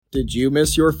Did you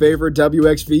miss your favorite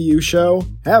WXVU show?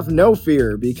 Have no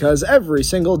fear, because every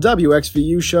single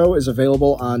WXVU show is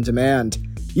available on demand.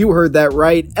 You heard that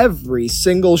right, every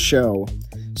single show.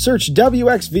 Search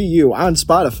WXVU on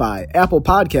Spotify, Apple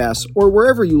Podcasts, or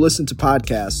wherever you listen to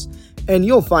podcasts, and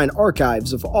you'll find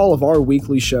archives of all of our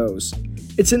weekly shows.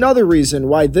 It's another reason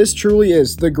why this truly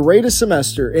is the greatest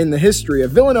semester in the history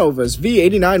of Villanova's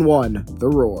V89.1, The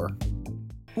Roar.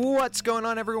 What's going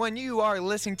on, everyone? You are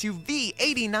listening to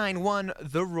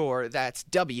V89.1 The Roar. That's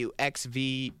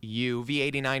WXVU.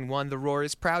 V89.1 The Roar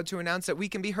is proud to announce that we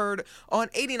can be heard on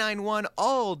 89.1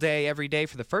 all day, every day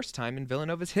for the first time in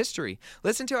Villanova's history.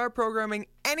 Listen to our programming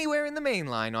anywhere in the main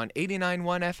line on 89.1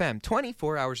 FM,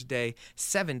 24 hours a day,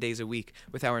 7 days a week,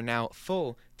 with our now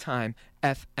full-time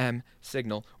FM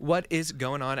signal. What is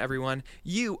going on, everyone?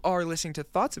 You are listening to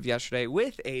Thoughts of Yesterday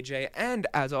with AJ, and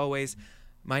as always,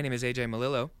 my name is AJ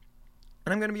Malillo,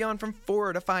 and I'm going to be on from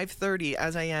 4 to 5:30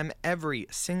 as I am every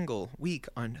single week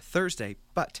on Thursday.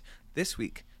 But this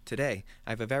week, today, I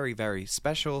have a very, very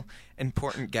special,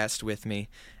 important guest with me,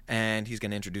 and he's going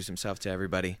to introduce himself to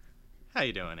everybody. How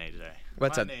you doing, AJ?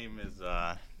 What's up? My name is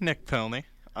Nick Pilney.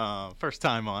 First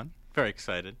time on. Very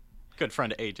excited. Good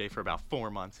friend of AJ for about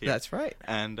 4 months here. That's right.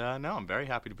 And no, I'm very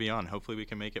happy to be on. Hopefully we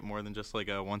can make it more than just like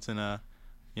a once in a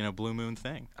blue moon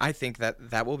thing. I think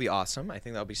that will be awesome. I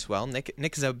think that'll be swell. Nick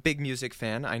is a big music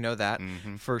fan. I know that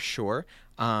for sure.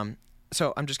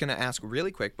 So I'm just going to ask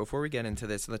really quick before we get into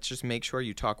this. Let's just make sure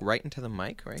you talk right into the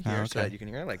mic right here so that you can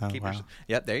hear.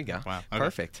 Yep, there you go. Wow. Okay.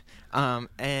 Perfect.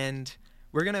 And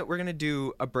we're gonna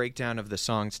do a breakdown of the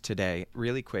songs today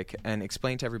really quick and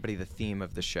explain to everybody the theme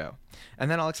of the show.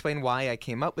 And then I'll explain why I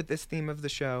came up with this theme of the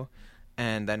show,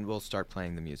 and then we'll start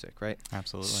playing the music, right?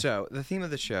 Absolutely. So the theme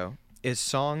of the show is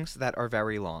songs that are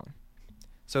very long.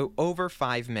 So over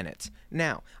 5 minutes.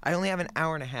 Now, I only have an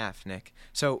hour and a half, Nick.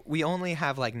 So we only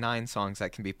have like 9 songs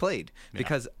that can be played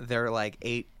because they're like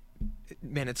 8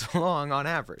 minutes long on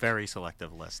average. Very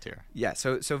selective list here. Yeah,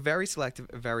 so very selective,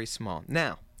 very small.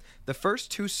 Now, the first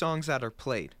 2 songs that are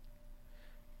played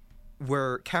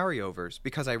were carryovers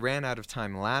because I ran out of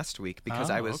time last week because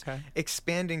I was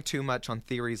expanding too much on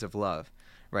Theories of Love.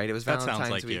 Right, it was Valentine's That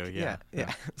sounds like week. you,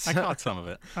 yeah. So, I caught some of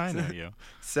it. I know you.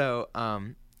 So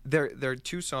there are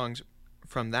 2 songs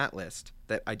from that list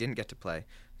that I didn't get to play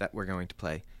that we're going to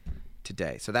play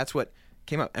today. So that's what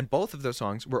came up. And both of those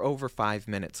songs were over 5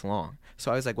 minutes long.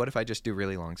 So I was like, what if I just do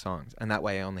really long songs? And that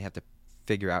way I only have to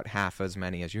figure out half as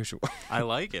many as usual. I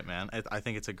like it, man. I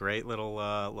think it's a great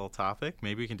little topic.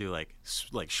 Maybe we can do like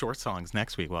short songs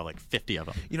next week. Well, like 50 of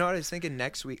them. You know what I was thinking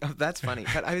next week? Oh, that's funny.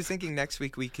 But I was thinking next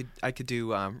week we could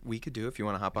do if you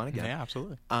want to hop on again. Yeah,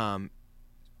 absolutely.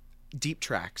 Deep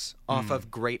tracks off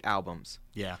of great albums.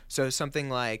 Yeah. So something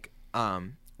like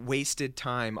Wasted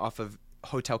Time off of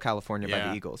Hotel California by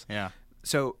the Eagles. Yeah.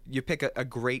 So you pick a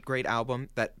great album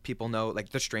that people know, like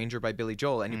The Stranger by Billy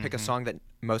Joel, and you pick a song that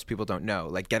most people don't know,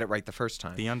 like Get It Right the First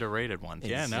Time. The underrated ones.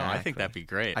 Exactly. Yeah, no, I think that'd be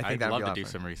great. I'd love to do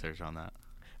some research on that.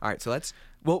 All right, so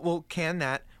we'll can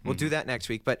that. We'll do that next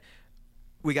week, but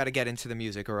we got to get into the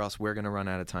music or else we're going to run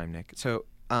out of time, Nick. So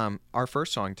our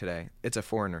first song today, it's a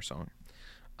Foreigner song.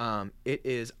 It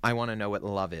is I Want to Know What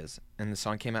Love Is, and the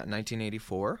song came out in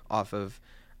 1984 off of,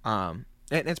 and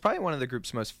it's probably one of the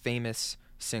group's most famous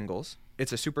singles.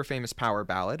 It's a super famous power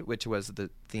ballad, which was the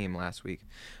theme last week.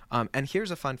 And here's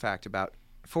a fun fact about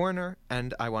Foreigner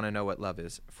and I Want to Know What Love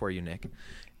Is for you, Nick.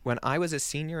 When I was a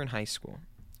senior in high school,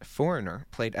 Foreigner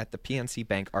played at the PNC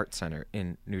Bank Art Center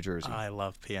in New Jersey. I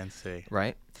love PNC.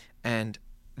 Right? And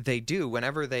they do,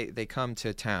 whenever they come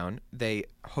to town, they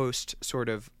host sort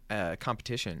of a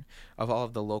competition of all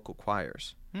of the local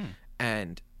choirs.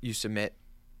 And you submit,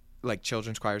 like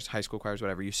children's choirs, high school choirs,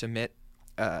 whatever, you submit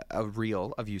a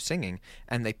reel of you singing,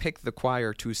 and they pick the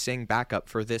choir to sing backup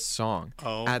for this song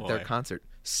at their concert.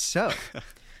 So,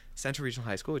 Central Regional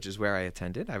High School, which is where I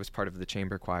attended, I was part of the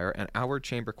chamber choir, and our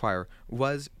chamber choir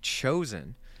was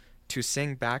chosen to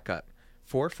sing backup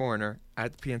for Foreigner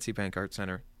at the PNC Bank Art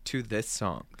Center to this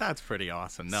song. That's pretty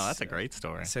awesome. No, that's a great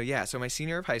story. So my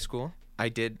senior year of high school, I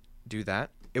did do that.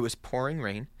 It was pouring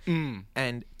rain,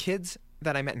 and kids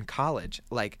that I met in college,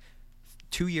 like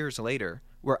 2 years later,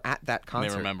 were at that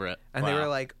concert. They remember it. And they were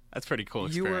like, that's pretty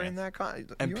cool you experience. were in that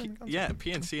concert. Yeah,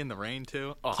 PNC in the rain,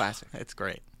 too. Oh, classic. It's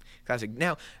great. Classic.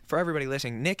 Now, for everybody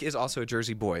listening, Nick is also a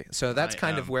Jersey boy. So that's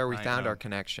kind of where we found our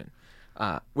connection.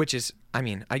 Which is,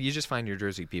 you just find your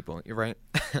Jersey people. You're right.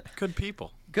 Good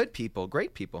people. Good people.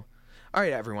 Great people. All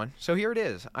right, everyone. So here it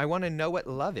is. I Want to Know What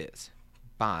Love Is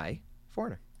by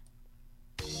Foreigner.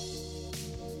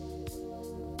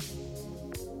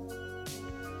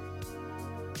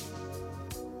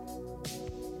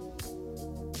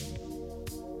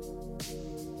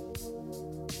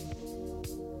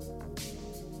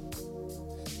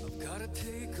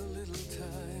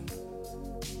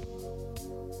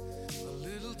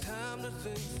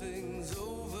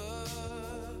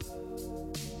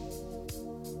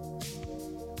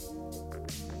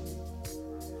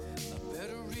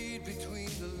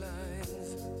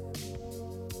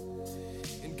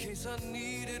 I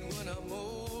need it when I'm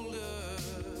older.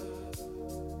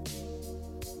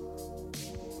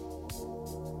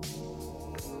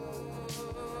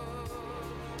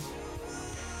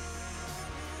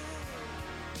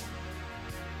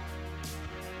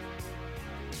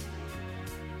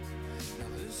 Now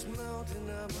this mountain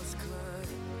I must climb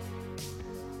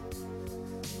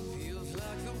feels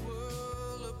like the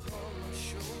world upon my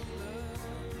shoulder.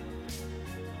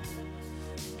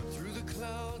 Through the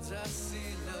clouds I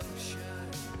see love shine.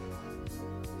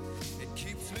 It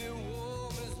keeps me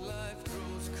warm as life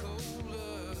grows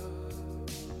colder.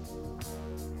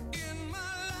 In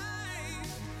my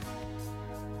life,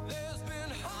 there's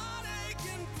been heartache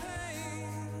and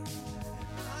pain.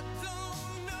 I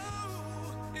don't know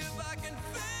if I can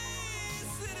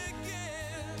face it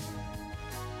again.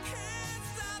 Can't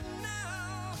stop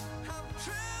now. I've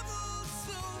traveled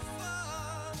so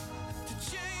far to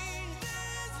change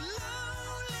this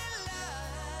lonely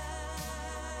life.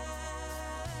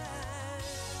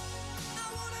 I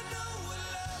wanna know what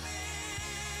love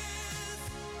is.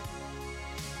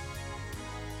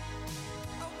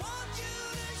 I want you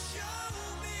to show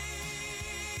me.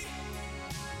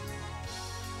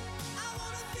 I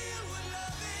wanna feel what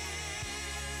love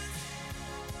is.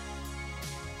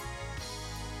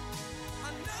 I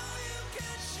know you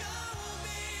can show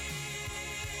me.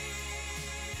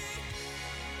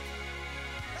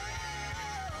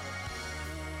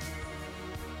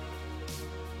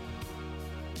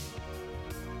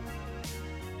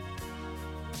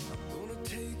 I'm gonna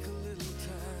take a little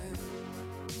time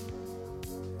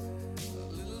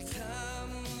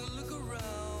to look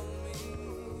around me.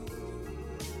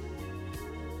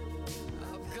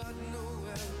 I've got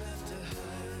nowhere left to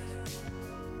hide.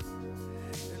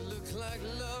 It looks like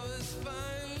love has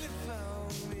finally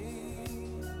found me.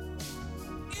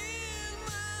 In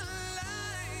my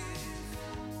life,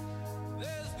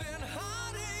 there's been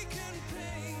heartache and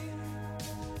pain.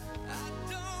 I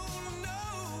don't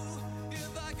know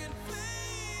if I can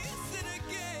face it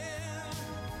again.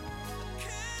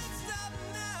 Can't stop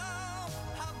now.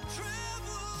 I've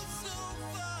traveled so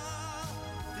far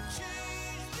to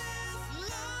change this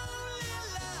lonely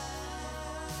life.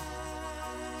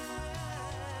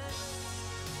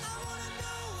 I wanna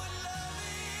know what love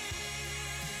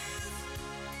is.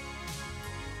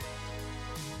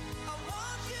 I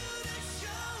want you to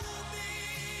show me.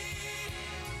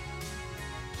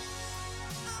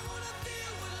 I wanna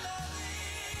feel what love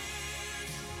is.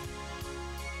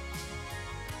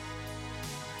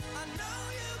 I know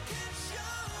you can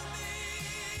show me.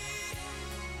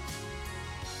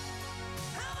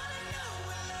 I wanna know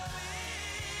what love is.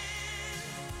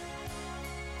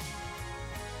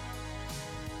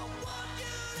 I want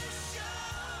you to show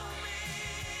me.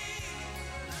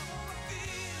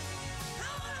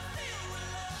 I wanna feel what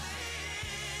love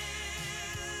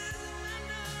is.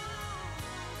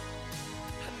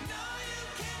 I know you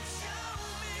can show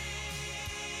me.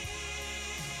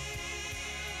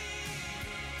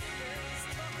 Let's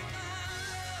talk about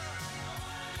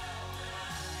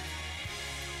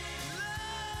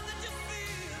love that you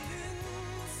feel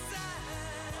inside.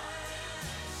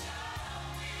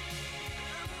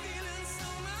 I'm feeling so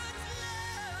much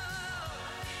love.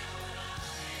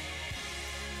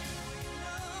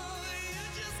 No, you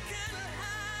just can't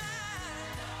hide.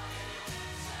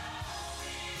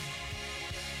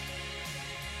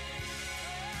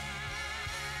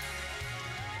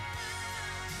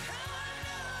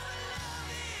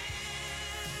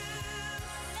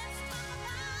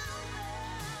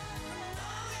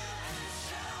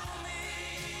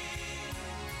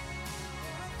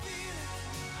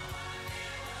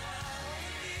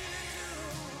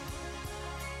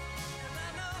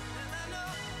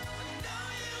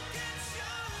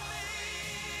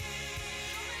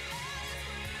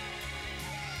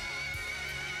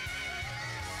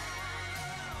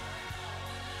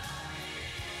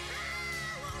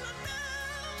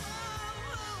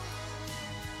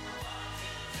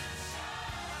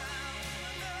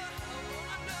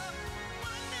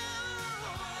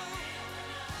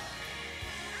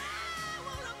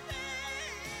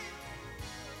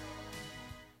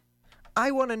 I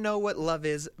Want to Know What Love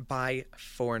Is by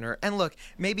Foreigner. And look,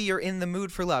 maybe you're in the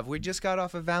mood for love. We just got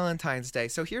off of Valentine's Day,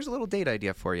 so here's a little date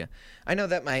idea for you. I know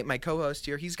that my co-host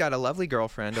here, he's got a lovely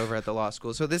girlfriend over at the law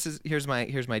school, so here's my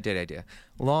date idea.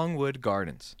 Longwood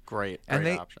Gardens. Great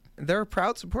option. They're a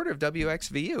proud supporter of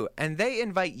WXVU, and they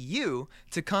invite you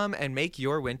to come and make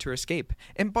your winter escape.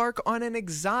 Embark on an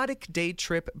exotic day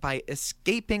trip by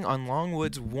escaping on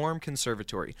Longwood's warm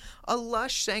conservatory, a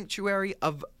lush sanctuary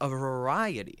of a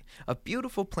variety of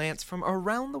beautiful plants from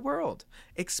around the world.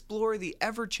 Explore the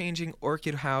ever-changing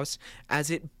orchid house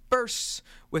as it bursts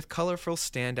with colorful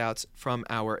standouts from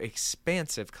our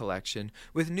expansive collection,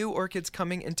 with new orchids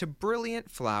coming into brilliant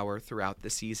flower throughout the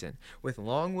season, with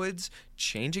Longwood's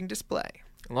changing display.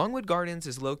 Longwood Gardens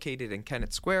is located in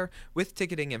Kennett Square, with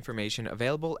ticketing information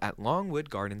available at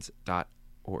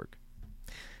longwoodgardens.org.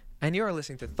 And you are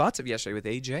listening to Thoughts of Yesterday with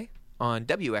AJ on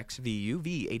WXVU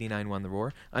V89.1 The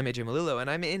Roar. I'm AJ Malillo, and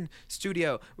I'm in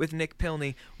studio with Nick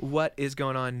Pilney. What is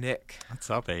going on, Nick? What's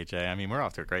up, AJ? I mean, we're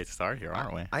off to a great start here,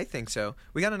 aren't we? I think so.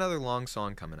 We got another long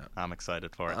song coming up. I'm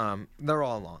excited for it. They're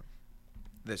all long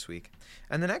this week.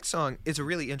 And the next song is a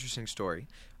really interesting story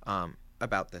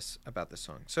about this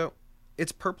song. So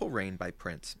it's Purple Rain by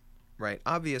Prince, right?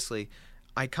 Obviously,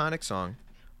 iconic song,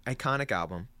 iconic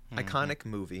album, iconic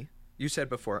movie. You said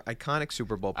before, iconic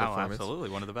Super Bowl performance. Oh, absolutely.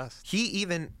 One of the best. He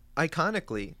even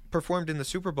iconically performed in the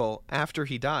Super Bowl after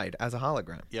he died as a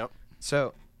hologram. Yep.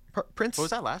 So Prince... What was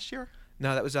that, last year?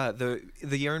 No, that was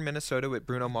the year in Minnesota with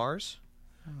Bruno Mars.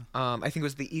 I think it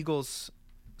was the Eagles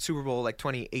Super Bowl, like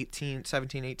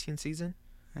 17-18 season.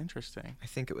 Interesting. I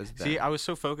think it was that. See, I was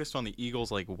so focused on the Eagles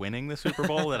like winning the Super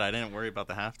Bowl that I didn't worry about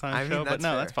the halftime show. But no,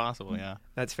 fair. that's possible, yeah.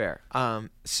 That's fair.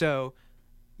 So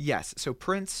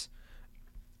Prince...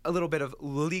 A little bit of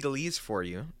legalese for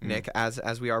you, Nick,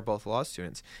 as we are both law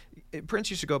students.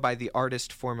 Prince used to go by the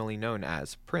artist formerly known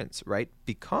as Prince, right?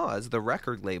 Because the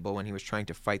record label, when he was trying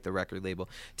to fight the record label,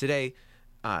 today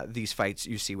these fights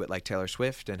you see with like Taylor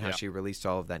Swift and how she released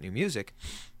all of that new music.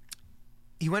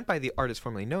 He went by the artist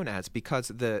formerly known as because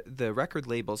the record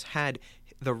labels had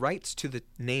the rights to the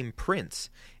name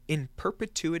Prince in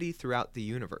perpetuity throughout the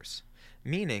universe,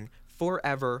 meaning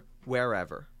forever,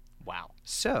 wherever. Wow.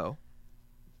 So...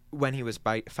 when he was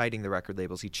fighting the record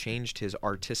labels, he changed his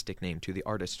artistic name to the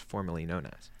artist formerly known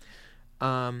as.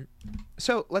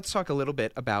 So let's talk a little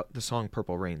bit about the song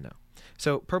Purple Rain, though.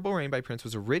 So Purple Rain by Prince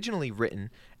was originally written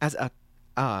as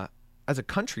a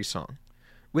country song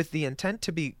with the intent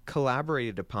to be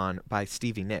collaborated upon by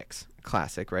Stevie Nicks.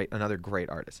 Classic, right? Another great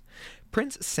artist.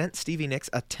 Prince sent Stevie Nicks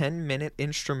a 10-minute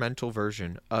instrumental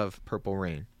version of Purple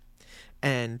Rain.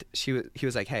 And he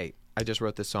was like, hey, I just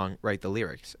wrote this song, write the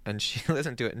lyrics. And she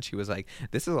listened to it and she was like,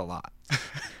 this is a lot.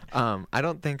 I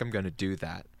don't think I'm going to do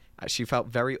that. She felt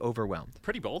very overwhelmed.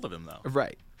 Pretty bold of him, though.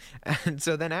 Right. And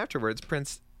so then afterwards,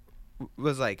 Prince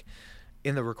was like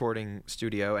in the recording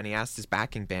studio and he asked his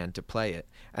backing band to play it.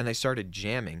 And they started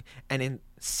jamming. And in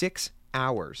 6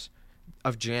 hours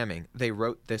of jamming, they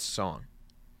wrote this song.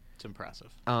 It's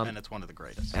impressive. And it's one of the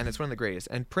greatest.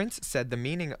 And Prince said the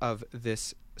meaning of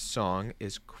this song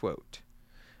is, quote,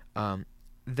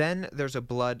 then there's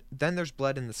blood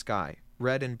in the sky.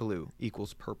 Red and blue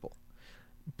equals purple.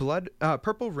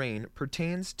 Purple rain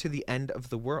pertains to the end of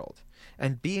the world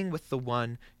and being with the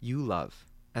one you love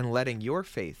and letting your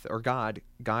faith or God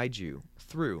guide you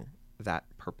through that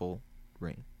purple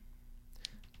rain.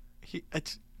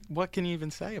 What can you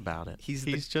even say about it?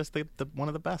 He's just the one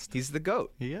of the best. He's the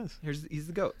GOAT. He is. He's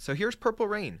the GOAT. So here's Purple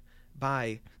Rain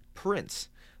by Prince,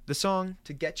 the song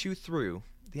to get you through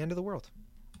the end of the world.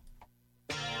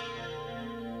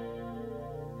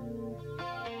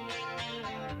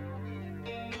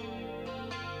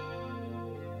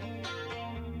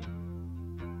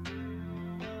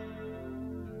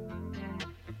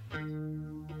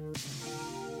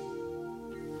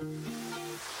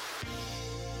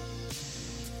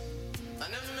 I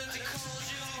never meant to call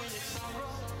you in your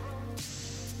sorrow.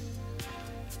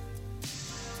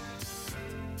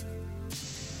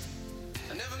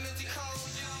 I never meant to call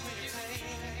you in your pain.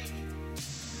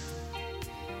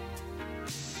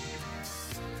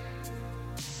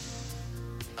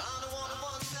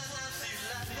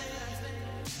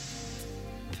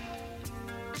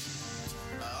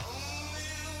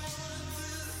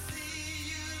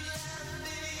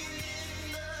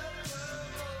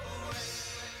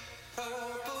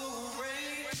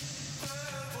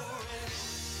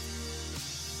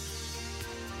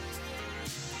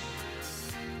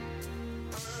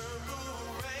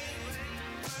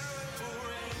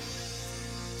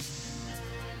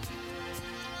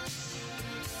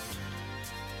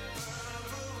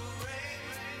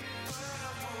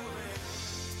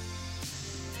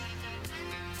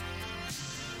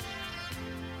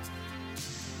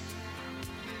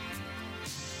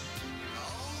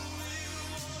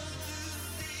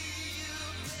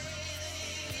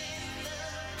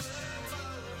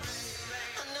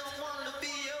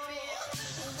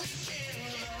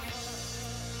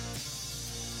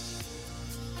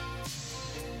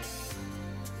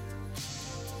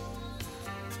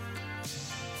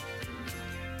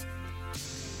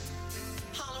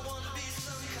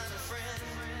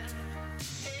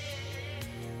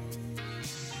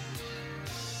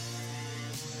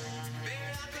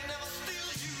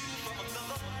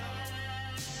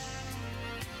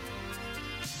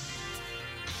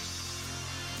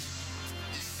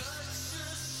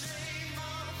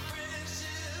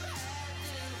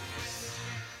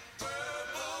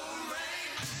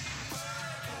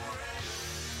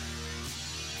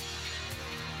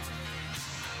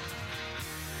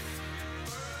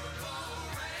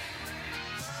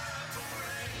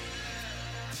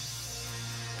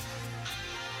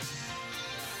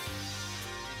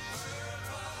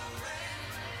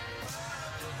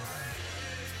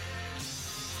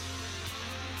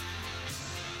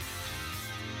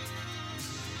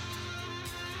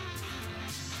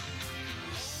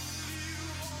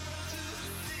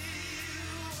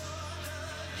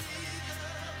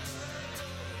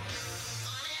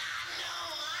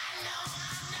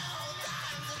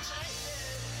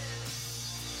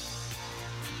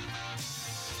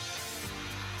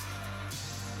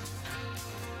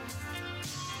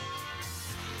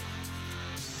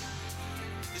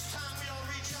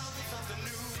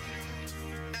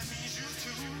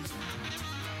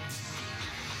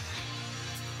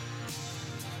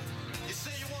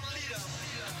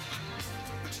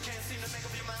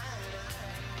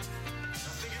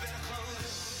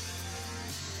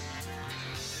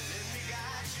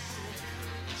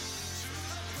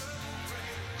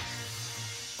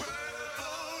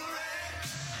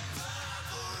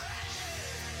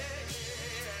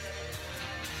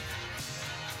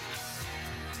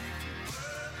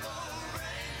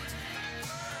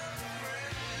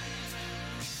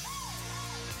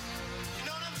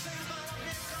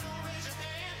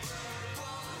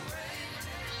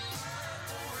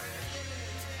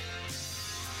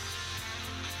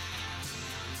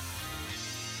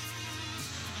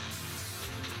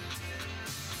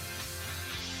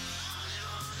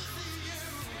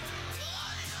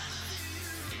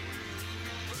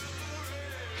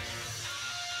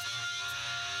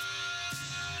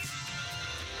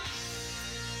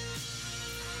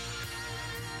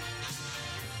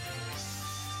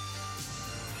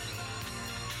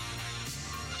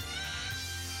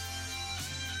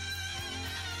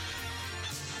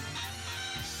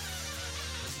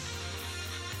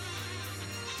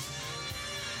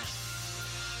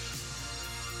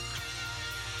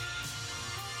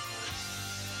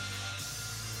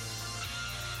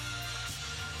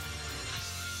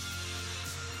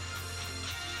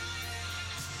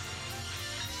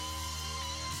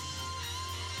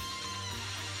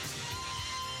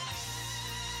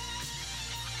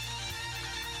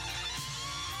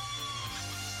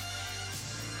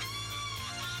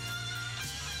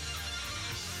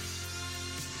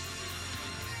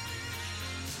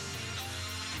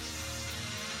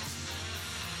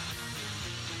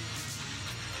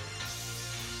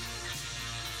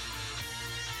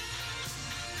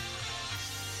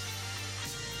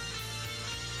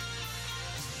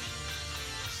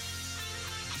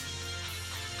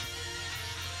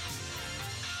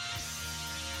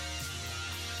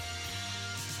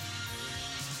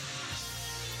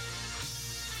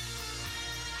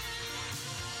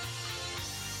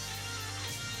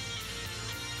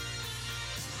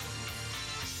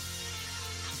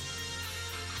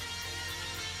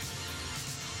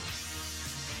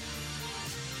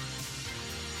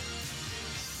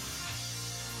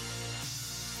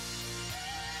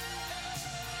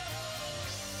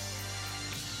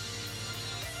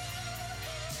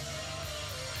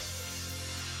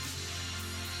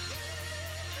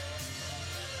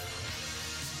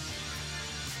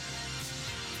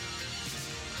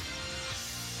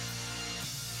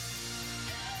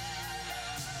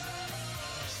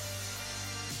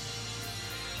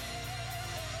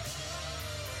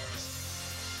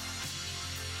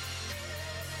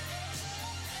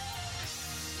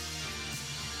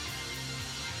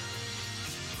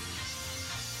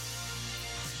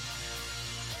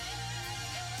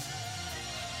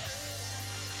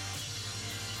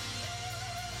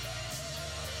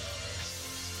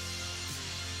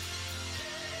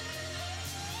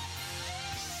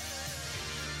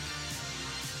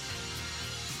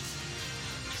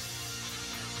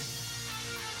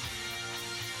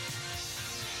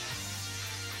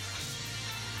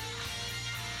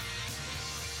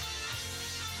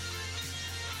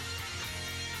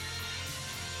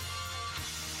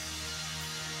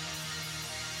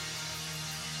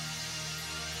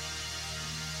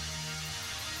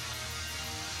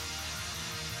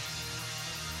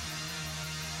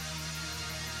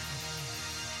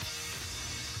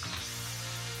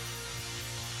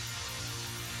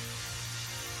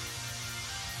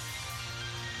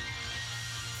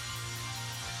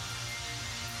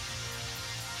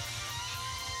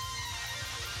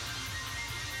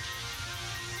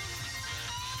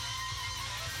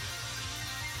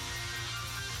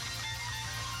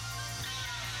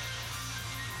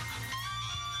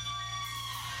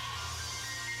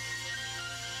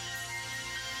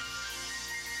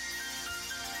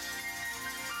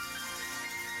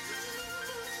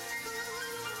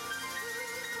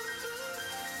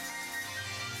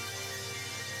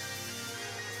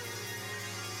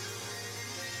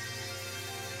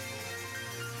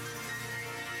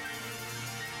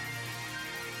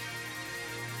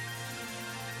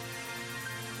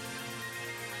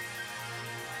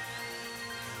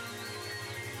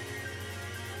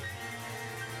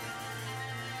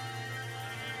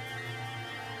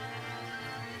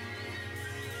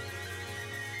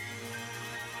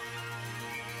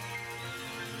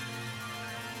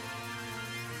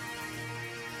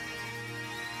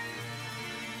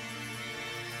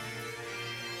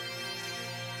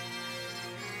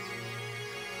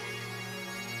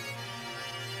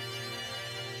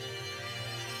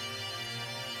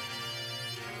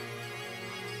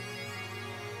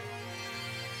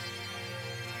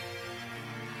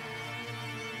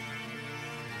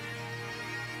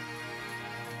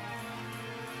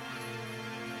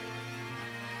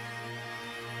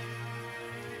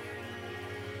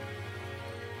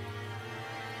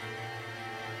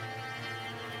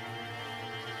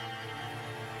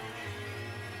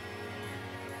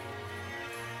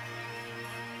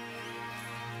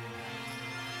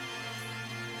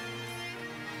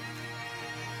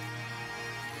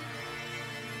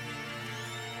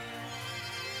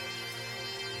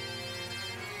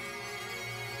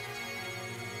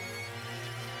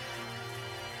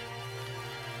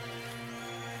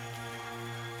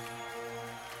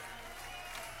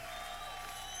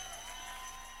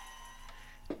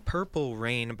 Purple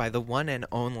Rain by the one and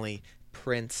only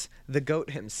Prince, the GOAT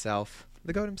himself.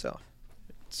 The GOAT himself.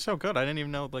 It's so good. I didn't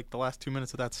even know like the last 2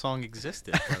 minutes of that song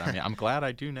existed. But I mean, I'm glad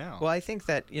I do now. Well, I think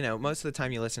that, most of the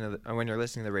time you listen to when you're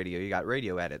listening to the radio, you got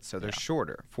radio edits, so they're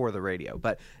shorter for the radio.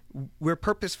 But we're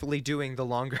purposefully doing the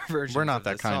longer version. We're not of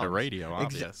that the kind of songs. radio,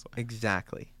 obviously.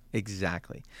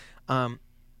 Exactly.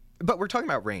 But we're talking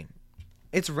about rain.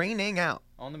 It's raining out.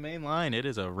 On the main line, it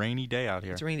is a rainy day out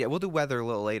here. It's a rainy day. We'll do weather a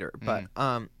little later. But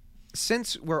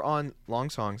since we're on long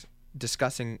songs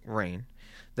discussing rain,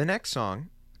 the next song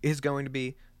is going to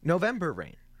be November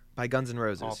Rain by Guns N'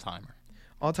 Roses.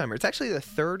 All-timer. It's actually the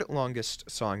third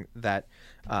longest song that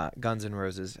Guns N'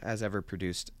 Roses has ever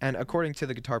produced. And according to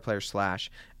the guitar player Slash,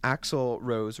 Axl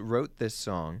Rose wrote this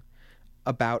song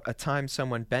about a time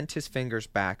someone bent his fingers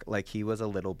back like he was a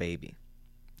little baby.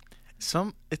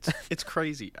 It's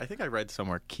crazy. I think I read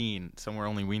somewhere somewhere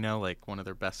only we know, like one of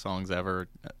their best songs ever,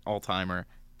 all-timer,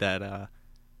 that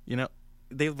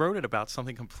they wrote it about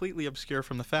something completely obscure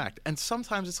from the fact. And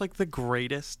sometimes it's like the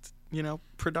greatest,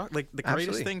 like the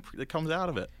greatest thing that comes out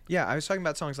of it. Yeah, I was talking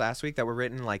about songs last week that were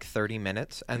written like 30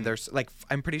 minutes, and there's like,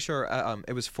 I'm pretty sure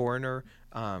it was Foreigner,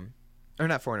 or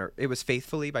not Foreigner, it was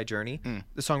Faithfully by Journey.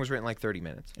 The song was written like 30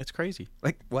 minutes. It's crazy.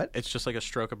 Like, what? It's just like a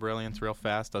stroke of brilliance, real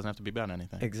fast, doesn't have to be about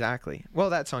anything. Exactly. Well,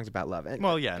 that song's about love.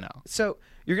 Well, yeah, no. So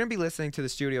you're going to be listening to the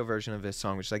studio version of this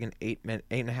song, which is like an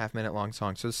 8.5 minute long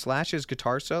song. So Slash's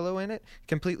guitar solo in it,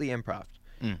 completely improv.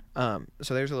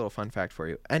 So there's a little fun fact for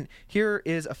you. And here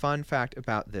is a fun fact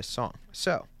about this song.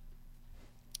 So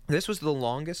this was the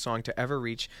longest song to ever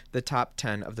reach the top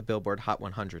 10 of the Billboard Hot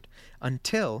 100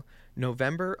 until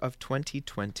November of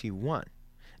 2021.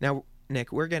 Now,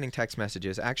 Nick, we're getting text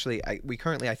messages. Actually, I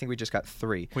think we just got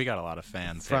 3. We got a lot of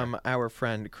fans from our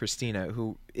friend Christina,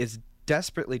 who is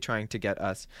desperately trying to get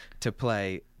us to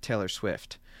play Taylor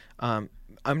Swift.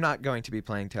 I'm not going to be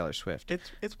playing Taylor Swift.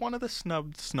 It's one of the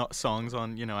snubbed songs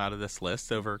on out of this list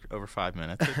over 5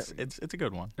 minutes. It's a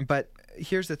good one. But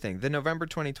here's the thing: the November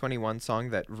 2021 song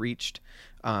that reached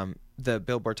the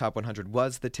Billboard Top 100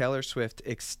 was the Taylor Swift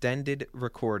extended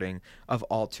recording of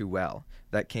All Too Well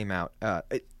that came out.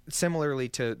 Similarly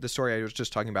to the story I was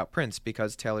just talking about Prince,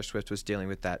 because Taylor Swift was dealing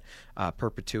with that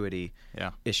perpetuity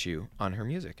issue on her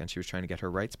music, and she was trying to get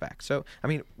her rights back. So, I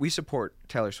mean, we support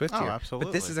Taylor Swift here, absolutely.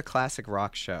 but this is a classic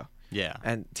rock show. Yeah.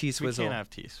 And T-Swizzle... We can't have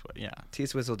T-Swift, yeah.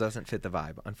 T-Swizzle doesn't fit the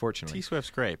vibe, unfortunately.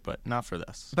 T-Swift's great, but not for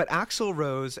this. But Axl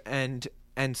Rose and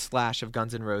Slash of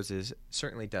Guns N' Roses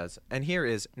certainly does. And here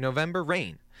is November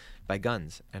Rain by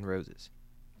Guns N' Roses.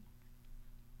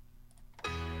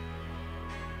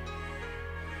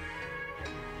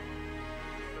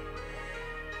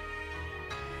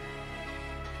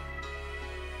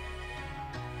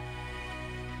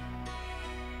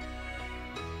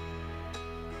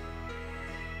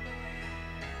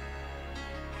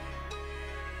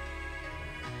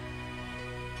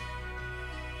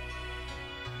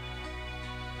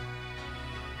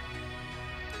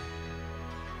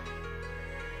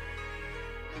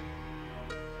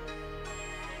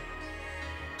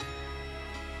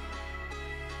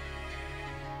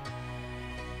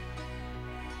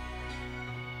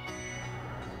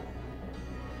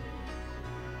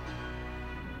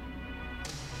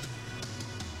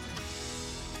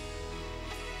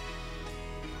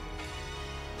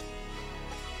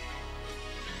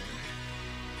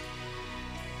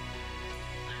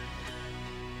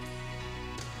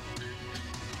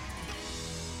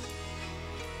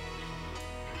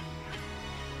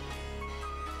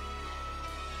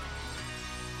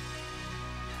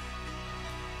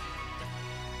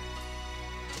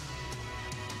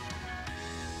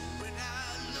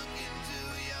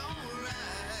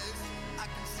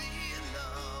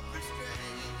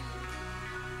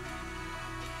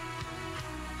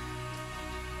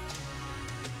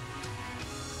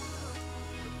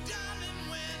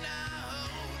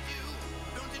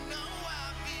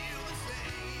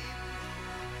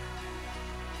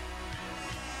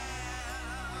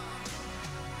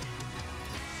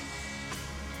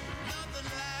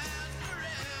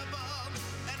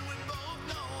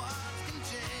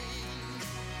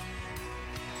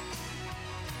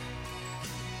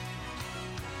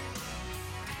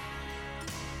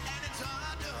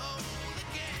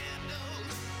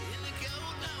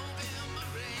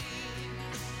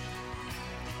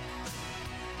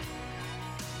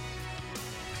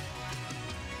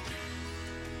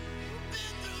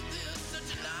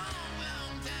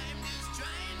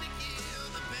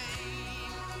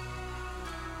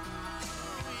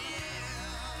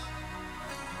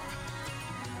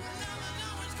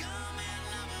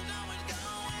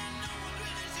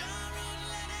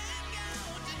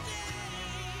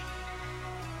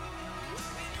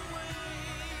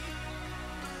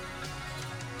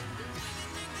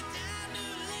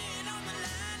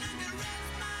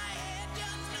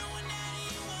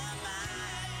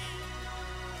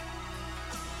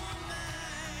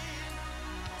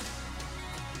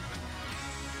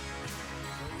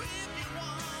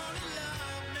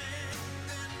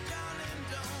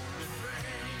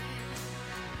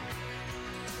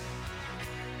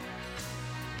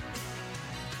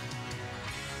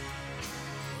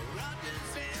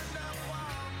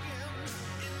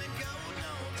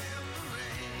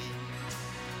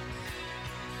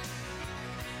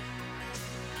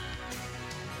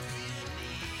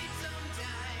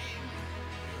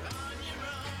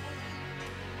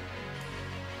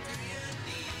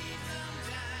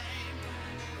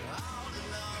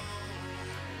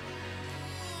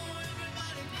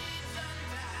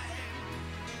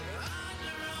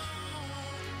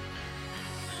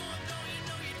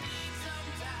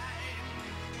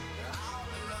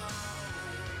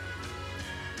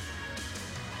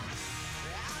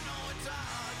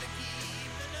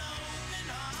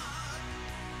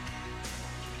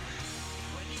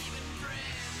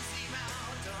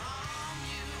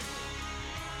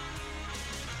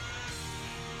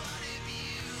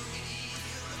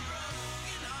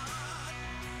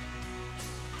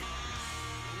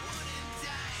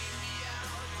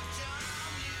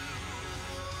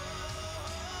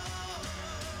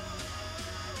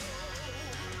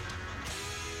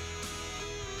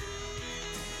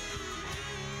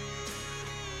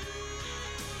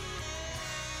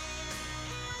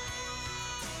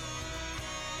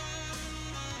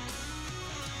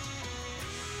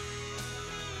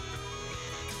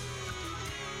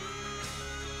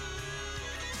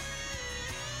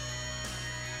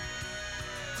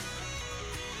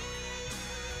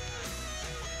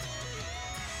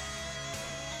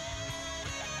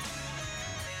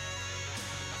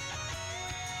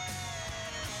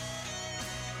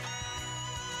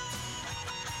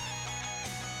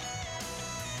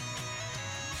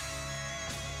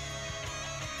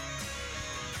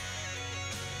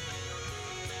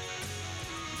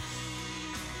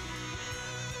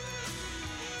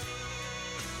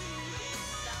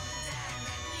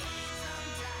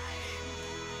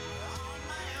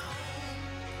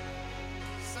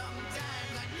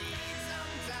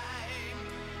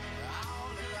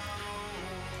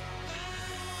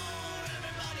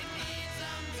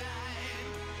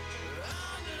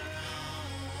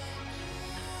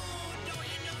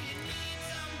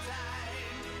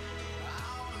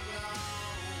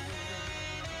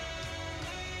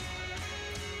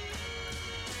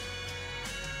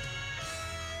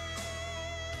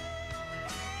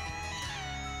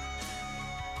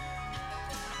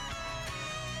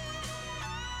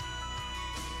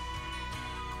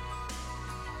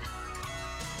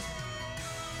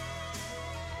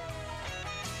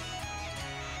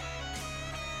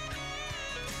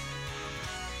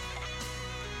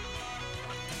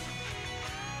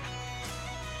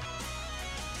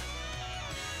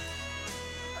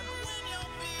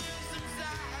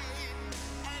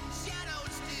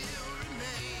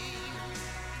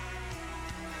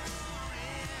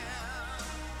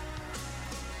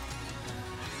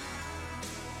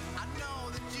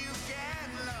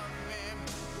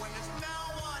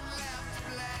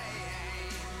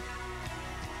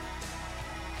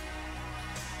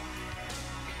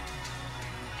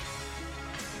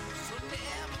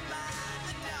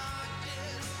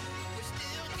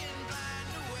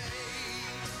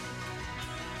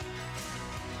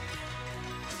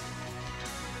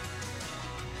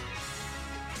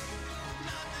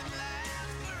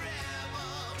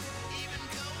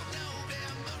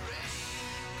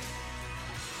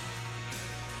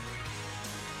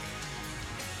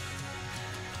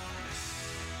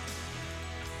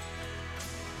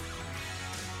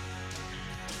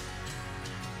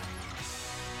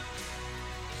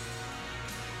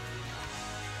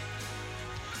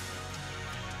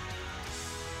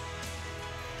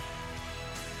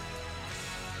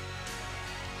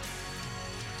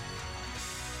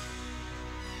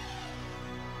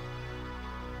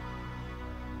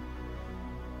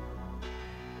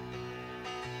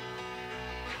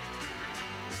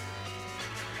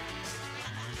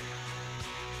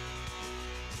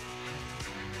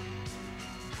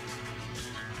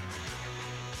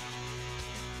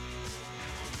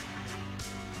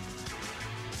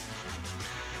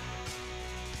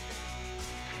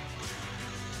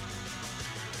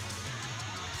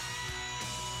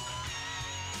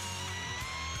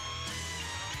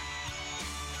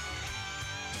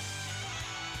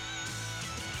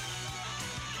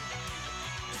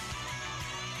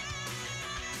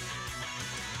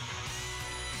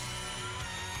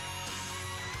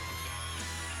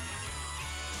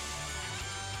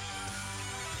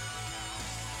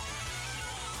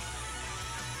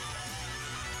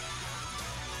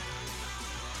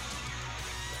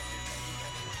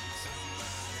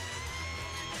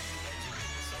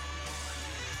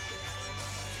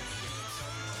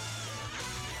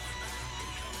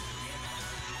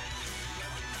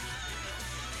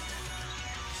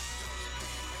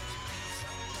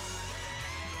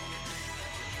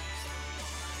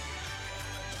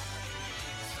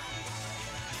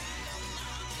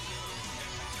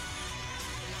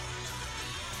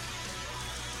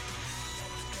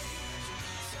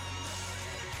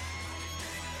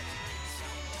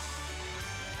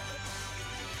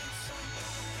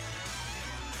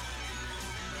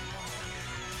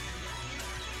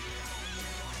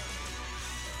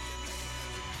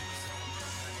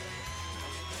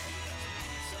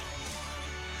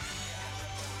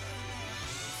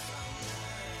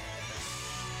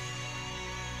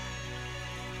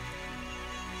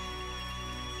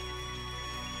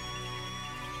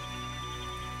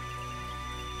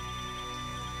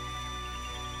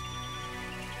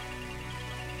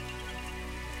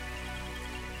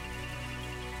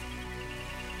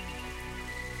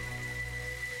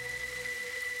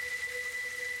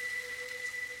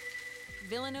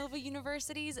 Villanova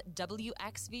University's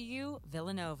WXVU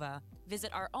Villanova.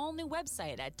 Visit our all-new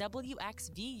website at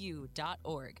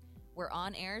wxvu.org. We're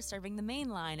on air serving the main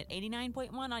line at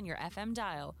 89.1 on your FM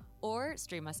dial, or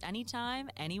stream us anytime,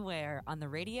 anywhere on the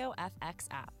Radio FX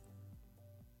app.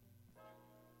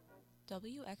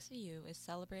 WXVU is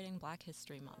celebrating Black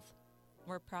History Month.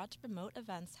 We're proud to promote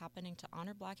events happening to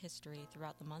honor Black history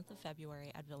throughout the month of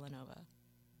February at Villanova.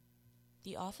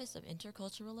 The Office of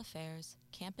Intercultural Affairs,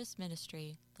 Campus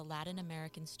Ministry, the Latin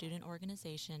American Student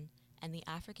Organization, and the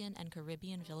African and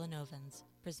Caribbean Villanovans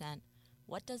present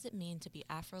What Does It Mean to Be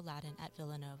Afro-Latin at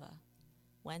Villanova?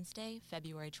 Wednesday,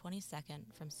 February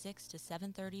 22nd from 6 to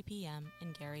 7:30 p.m.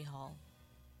 in Gary Hall.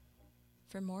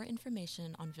 For more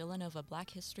information on Villanova Black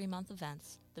History Month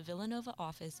events, the Villanova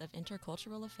Office of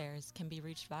Intercultural Affairs can be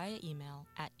reached via email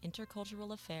at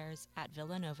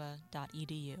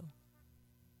interculturalaffairs@villanova.edu.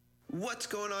 What's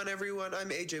going on, everyone?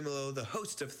 I'm AJ Malo, the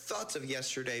host of Thoughts of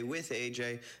Yesterday with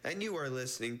AJ, and you are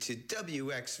listening to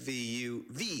WXVU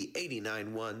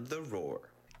V89.1 The Roar.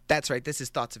 That's right, this is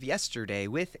Thoughts of Yesterday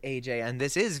with AJ, and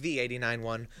this is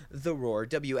V89.1 The Roar,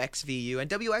 WXVU. And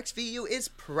WXVU is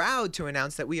proud to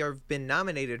announce that we have been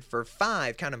nominated for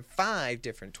five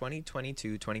different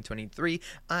 2022-2023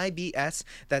 IBS,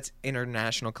 that's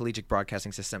International Collegiate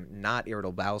Broadcasting System, not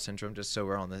Irritable Bowel Syndrome, just so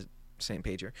we're on the same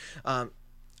page here.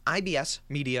 IBS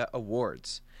Media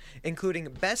Awards,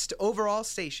 including Best Overall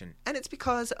Station, and it's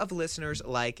because of listeners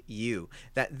like you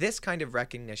that this kind of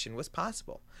recognition was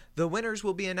possible. The winners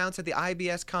will be announced at the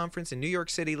IBS conference in New York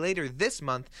City later this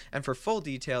month, and for full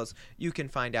details, you can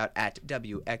find out at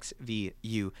wxvu.org.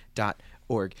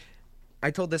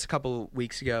 I told this a couple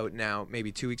weeks ago now,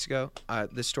 maybe 2 weeks ago,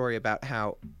 the story about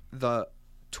how the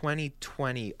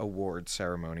 2020 award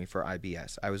ceremony for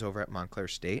IBS, I was over at Montclair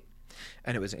State,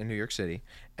 and it was in New York City,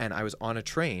 and I was on a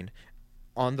train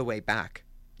on the way back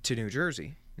to New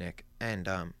Jersey, Nick, and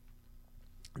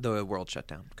the world shut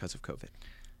down because of COVID.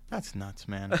 That's nuts,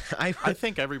 man. I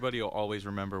think everybody will always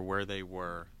remember where they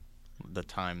were the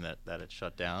time that it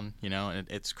shut down, and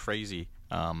it's crazy.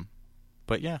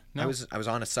 But yeah, no. I was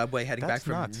on a subway heading back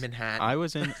from Manhattan. I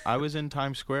was in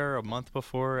Times Square a month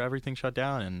before everything shut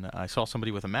down, and I saw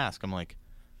somebody with a mask. I'm like,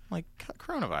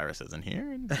 coronavirus isn't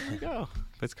here, and there we go.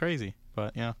 It's crazy,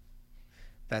 but yeah.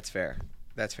 That's fair.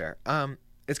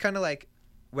 It's kind of like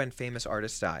when famous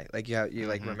artists die. Like you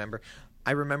like remember.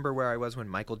 I remember where I was when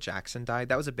Michael Jackson died.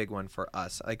 That was a big one for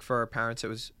us. Like for our parents, it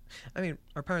was. I mean,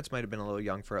 our parents might have been a little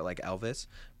young for it, like Elvis,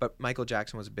 but Michael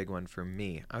Jackson was a big one for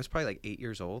me. I was probably like 8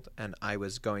 years old, and I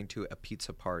was going to a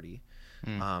pizza party,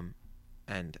 and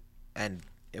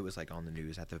it was like on the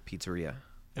news at the pizzeria.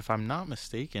 If I'm not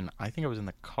mistaken, I think I was in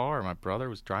the car. My brother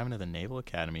was driving to the Naval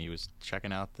Academy. He was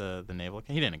checking out the Naval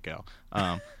Academy. He didn't go.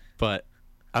 But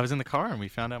I was in the car, and we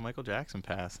found out Michael Jackson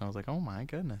passed. And I was like, oh, my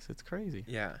goodness. It's crazy.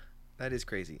 Yeah, that is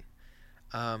crazy.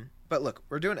 But look,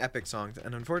 we're doing epic songs,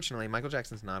 and unfortunately, Michael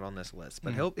Jackson's not on this list.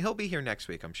 But he'll be here next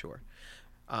week, I'm sure.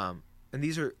 And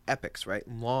these are epics, right?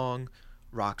 Long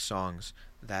rock songs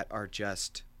that are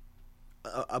just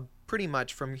pretty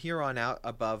much from here on out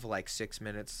above like 6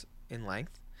 minutes in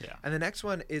length. Yeah. And the next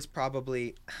one is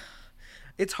probably,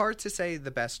 it's hard to say the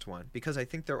best one because I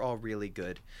think they're all really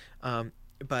good.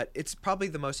 But it's probably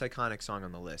the most iconic song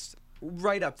on the list.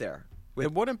 Right up there.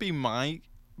 It wouldn't be my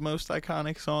most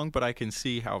iconic song, but I can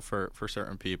see how for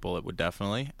certain people it would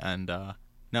definitely. And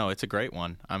no, it's a great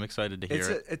one. I'm excited to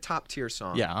hear it. It's a top tier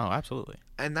song. Yeah, oh, absolutely.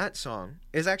 And that song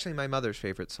is actually my mother's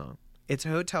favorite song. It's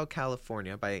Hotel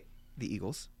California by the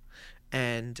Eagles.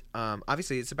 And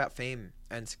obviously it's about fame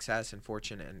and success and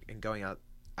fortune and going out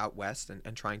west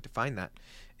and trying to find that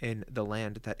in the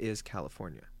land that is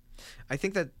California. I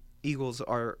think that Eagles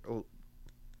are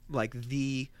like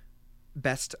the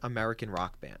best American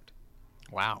rock band.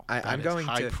 Wow. I'm going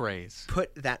high to praise.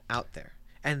 Put that out there.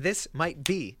 And this might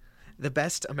be the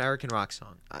best American rock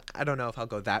song. I don't know if I'll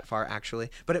go that far, actually.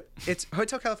 But it's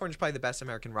Hotel California is probably the best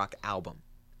American rock album.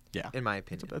 Yeah. In my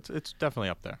opinion. It's definitely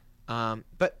up there.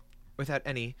 But without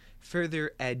any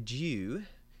further ado,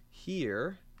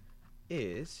 here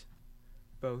is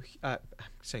I'm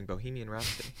saying Bohemian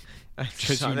Rhapsody.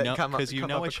 Because you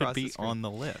know it should be on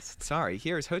the list. Sorry,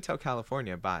 here's Hotel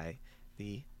California by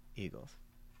the Eagles.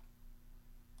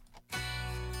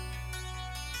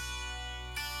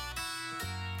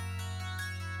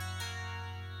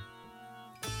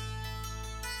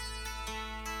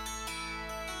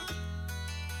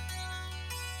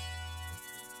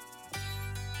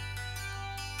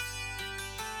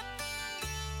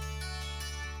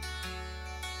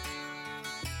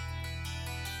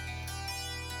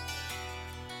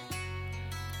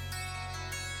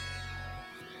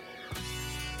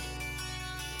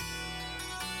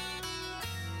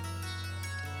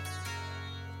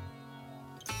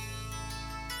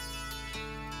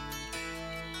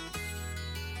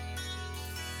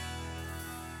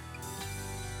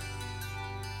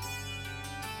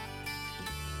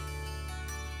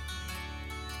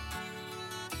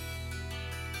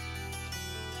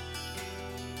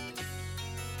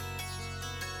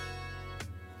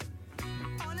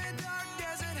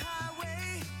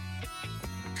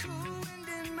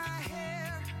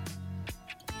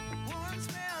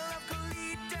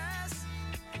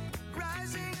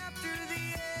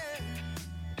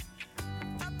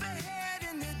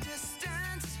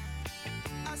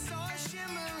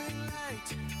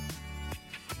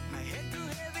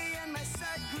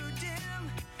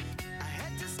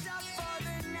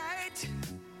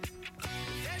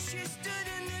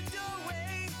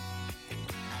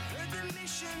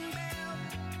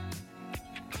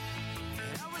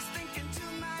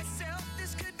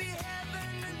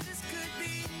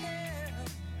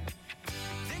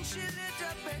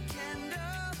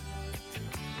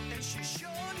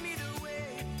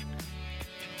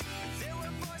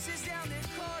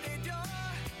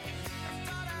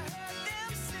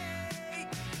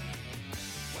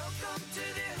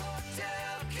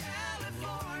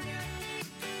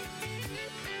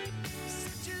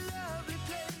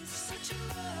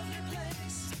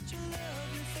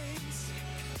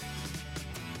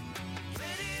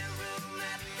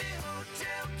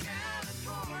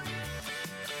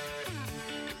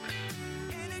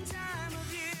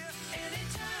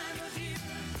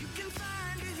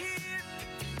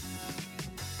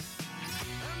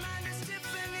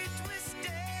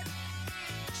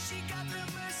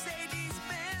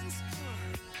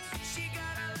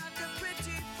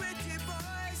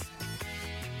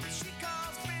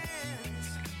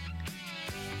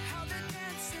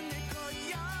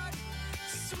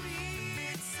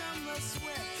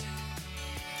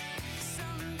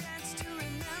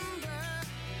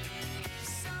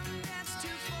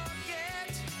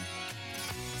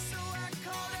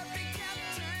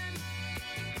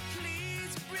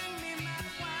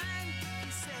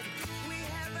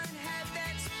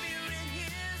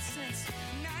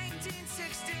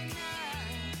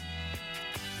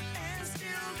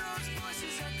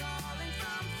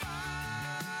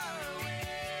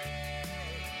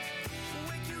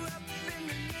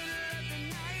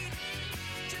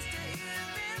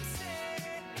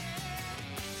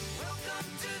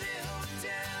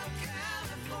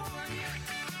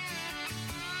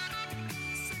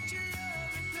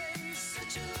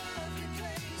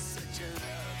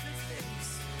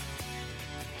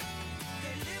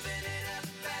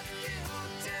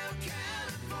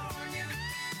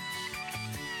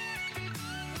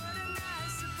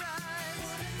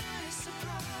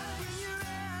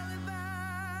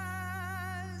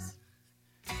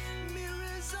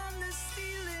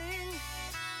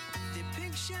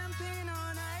 champagne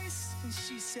on ice, and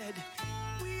she said,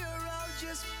 we are all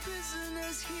just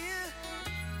prisoners here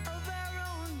of our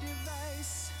own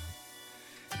device.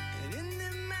 And in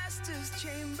the master's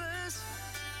chambers,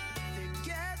 they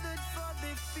gathered for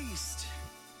the feast.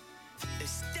 They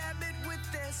stab it with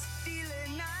their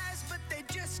steely knives, but they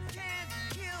just can't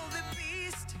kill the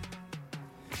beast.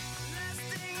 Last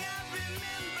thing I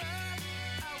remember,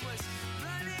 I was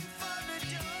running for the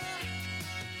door.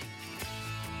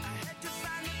 I had to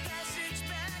find the passage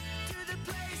back to the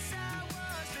place I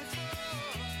was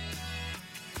before.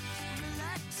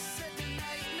 Relax, said the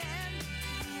night man,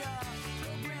 we are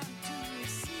programmed to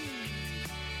receive.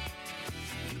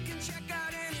 You can check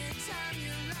out anytime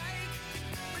you like,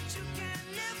 but you can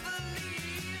never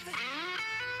leave.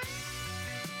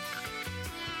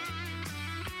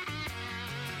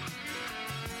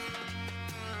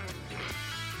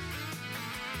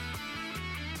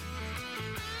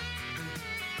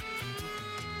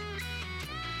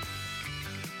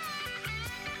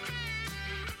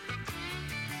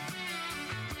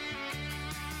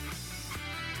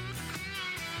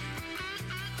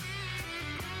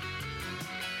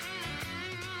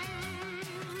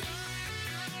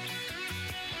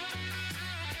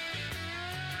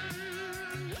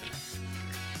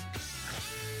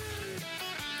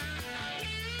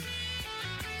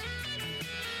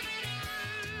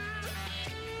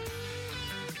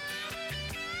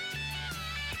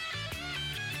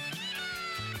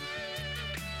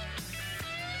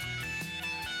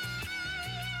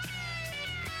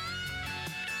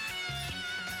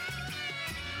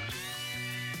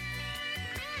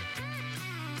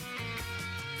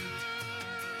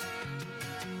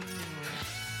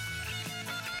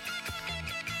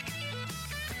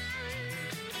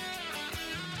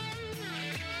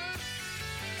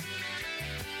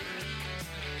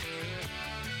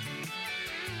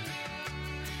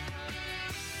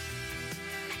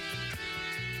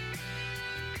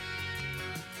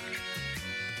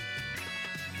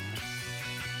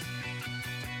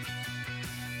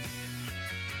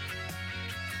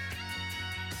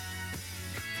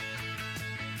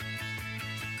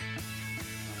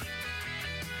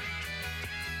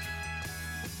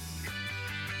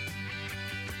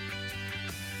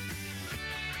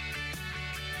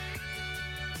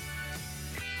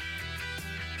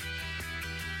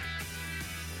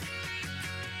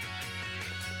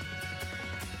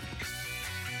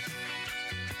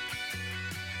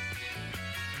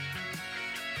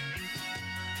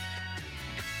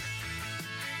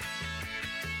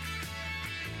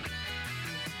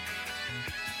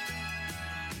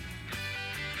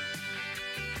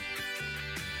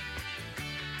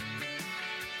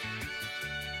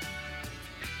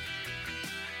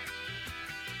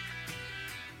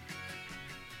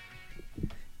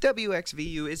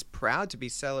 WXVU is proud to be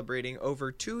celebrating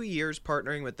over 2 years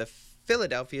partnering with the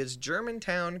Philadelphia's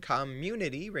Germantown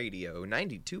Community Radio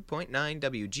 92.9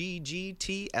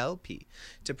 WGGTLP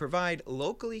to provide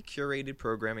locally curated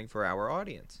programming for our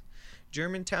audience.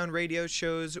 Germantown radio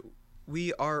shows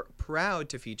we are proud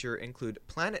to feature include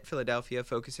Planet Philadelphia,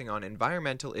 focusing on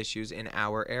environmental issues in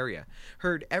our area,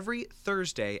 heard every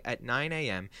Thursday at 9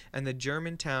 a.m., and the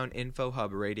Germantown Info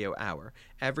Hub Radio Hour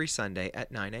every Sunday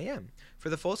at 9 a.m. For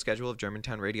the full schedule of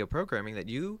Germantown radio programming that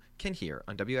you can hear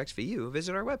on WXVU,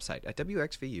 visit our website at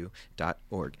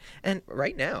wxvu.org. And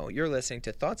right now, you're listening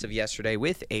to Thoughts of Yesterday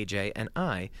with AJ, and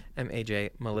I am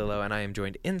AJ Malillo, and I am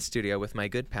joined in studio with my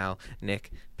good pal, Nick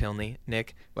Pilney.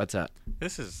 Nick, what's up?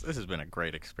 This has been a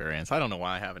great experience. I don't know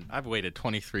why I've waited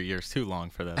 23 years too long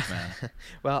for this, man.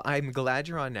 Well, I'm glad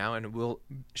you're on now, and we'll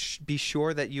be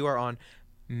sure that you are on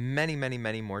many, many,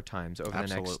 many more times over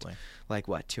Absolutely. the next,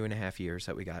 2.5 years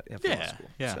that we got at film school.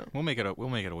 Yeah, So, we'll make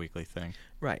it a weekly thing.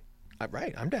 right,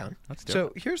 right. I'm down. Let's do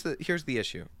So here's the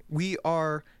issue. We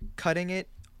are cutting it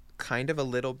kind of a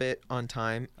little bit on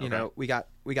time. You Okay. know, we got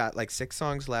like 6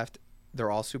 songs left.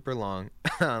 They're all super long,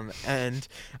 and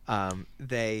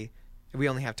we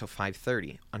only have till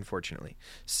 5:30, unfortunately.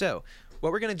 So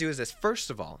what we're gonna do is this. First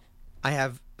of all, I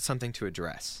have something to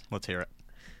address. Let's hear it.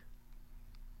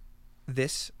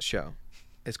 This show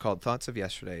is called Thoughts of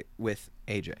Yesterday with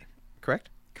AJ, correct?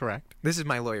 Correct. This is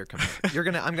my lawyer coming.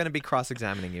 I'm gonna be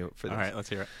cross-examining you for this. All right, let's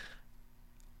hear it.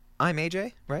 I'm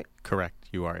AJ, right? Correct.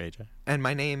 You are AJ. And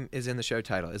my name is in the show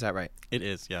title. Is that right? It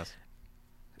is, yes.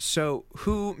 So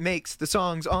who makes the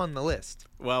songs on the list?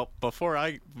 Well, before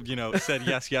I, said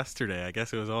yes yesterday, I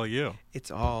guess it was all you.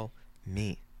 It's all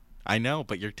me. I know,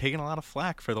 but you're taking a lot of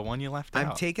flack for the one you left out.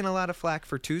 I'm taking a lot of flack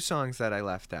for 2 songs that I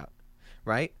left out,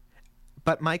 right?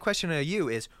 But my question to you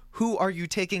is, who are you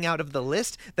taking out of the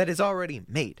list that is already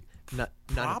made?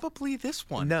 Probably this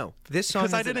one. No, this song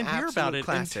is because I didn't an hear about absolute it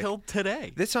classic. until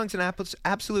today. This song's an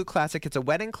absolute classic. It's a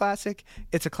wedding classic.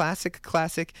 It's a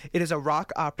classic. It is a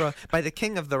rock opera by the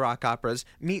king of the rock operas,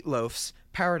 Meatloaf's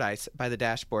Paradise by the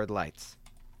Dashboard Lights.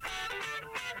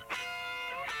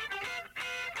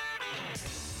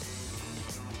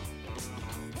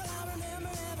 Well, I remember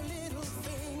every little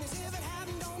thing as if it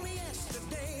happened only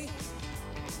yesterday.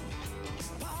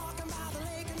 Parking by the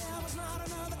lake and there was not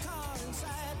another car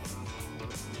inside.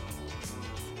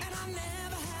 And I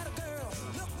never had a girl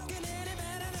looking any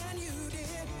better than you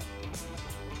did.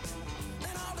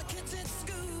 And all the kids at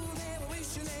school, they were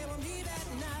wishing they were me that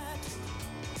night.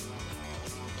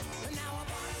 And now our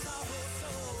bodies are so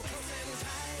close and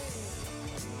tight.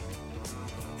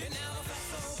 It never felt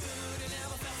so good, it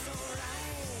never felt so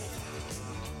right.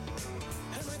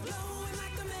 And we're glowing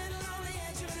like the metal on the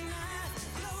edge of a knife.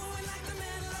 Glowing like the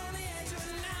metal on the edge of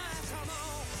a knife. Come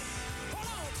on, hold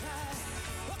on tight.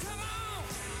 Well, come on,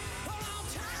 hold on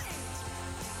tight.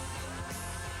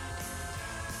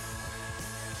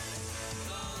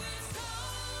 Though it's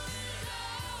cold and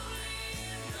lonely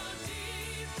in the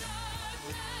deep dark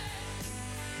night,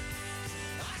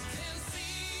 I can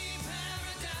see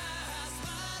paradise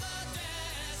by the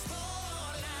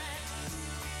dashboard light.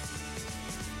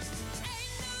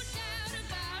 Ain't no doubt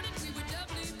about it, we were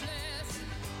doubly blessed.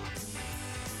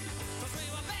 'Cause we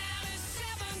were barely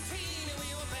 17 and we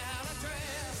were barely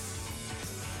dressed.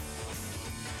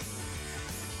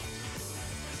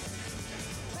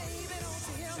 Baby, don't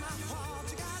you hear my heart?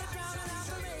 You gotta drown it out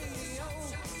the radio.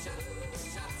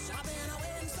 I've been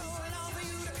waiting so long for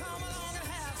you to come along and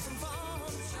have some fun.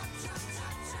 Well,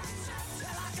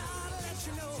 I gotta let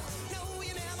you know, no,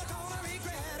 you're never gonna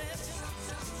regret it.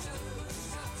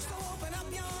 So open up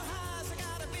your eyes, I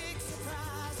got a big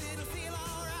surprise. It'll feel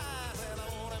alright. Well, I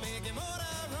wanna make your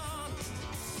motor run.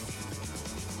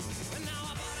 And now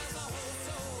our bodies are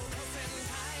so close and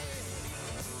tight.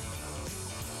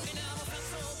 It never felt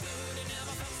so good, it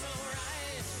never felt so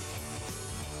right.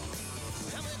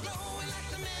 And we're glowing like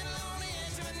the metal on the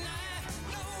edge of a knife.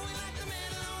 Glowing like the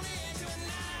metal on the edge of a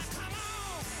knife. Come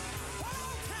on, hold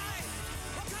on tight.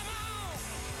 Oh, come on,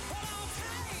 hold on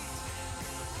tight.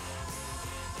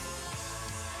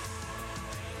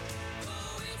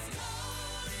 Though it's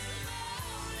cold and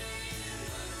lonely in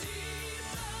the deep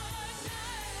dark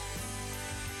night,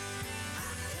 I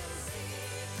can see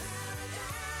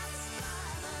paradise by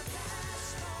the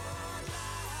dashboard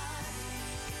light.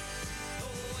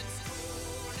 Though it's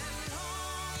cold and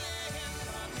lonely in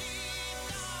the deep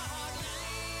dark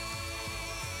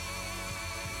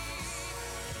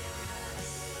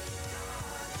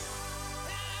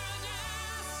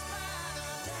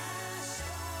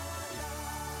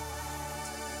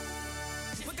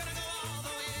We're gonna go all the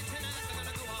way tonight. We're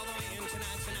gonna go all the way in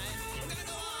tonight. We're gonna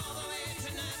go all the way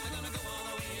tonight. We're gonna go all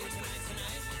the way in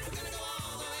tonight. We're gonna go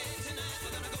all the way tonight.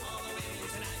 We're gonna go all the way in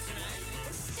tonight.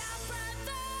 Stop right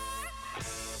there.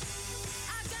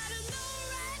 I gotta know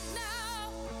right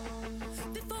now.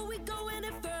 Before we go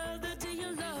any further, do you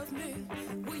love me?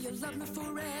 Will you love me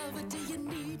forever? Do you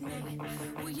need me?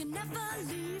 Will you never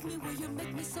leave me? Will you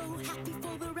make me so happy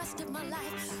for the rest of my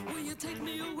life? Will you take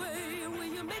me away? Will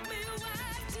you make me your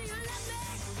wife? Do you love me?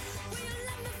 Will you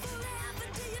love me forever?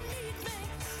 Do you need me?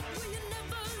 Will you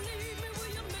never leave me?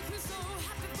 Will you make me so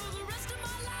happy for the rest of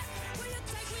my life? Will you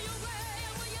take me away?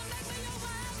 Will you make me your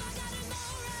wife? I gotta know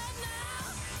right now.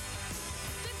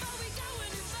 Before we go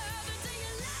any further, do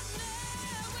you love me?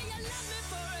 Will you love me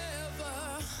forever?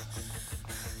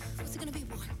 What's it gonna be,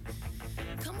 boy?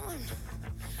 Come on.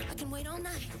 I can wait all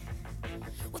night.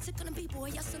 What's it gonna be, boy?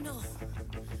 Yes or no?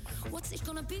 What's it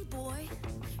gonna be, boy?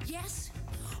 Yes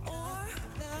or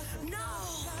no?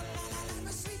 Let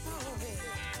me sleep on it.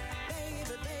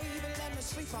 Baby, baby, let me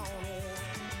sleep on it.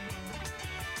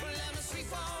 Let me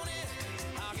sleep on it.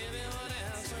 I'll give you an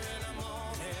answer in the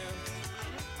morning.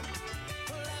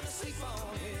 Let me sleep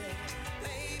on it.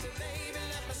 Baby, baby,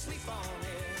 let me sleep on it.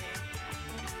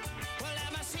 Well,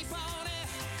 let me sleep on it.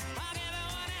 I'll give you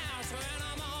an answer in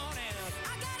the morning. I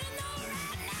gotta know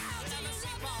right now. Let me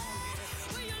sleep on it.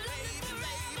 Will you let me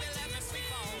forever? Let me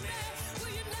sleep on it.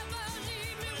 Will you never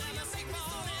leave me? Will you sleep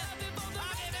on it?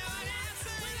 I'll give you an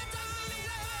answer in the morning.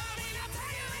 I'll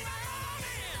tell you in the morning.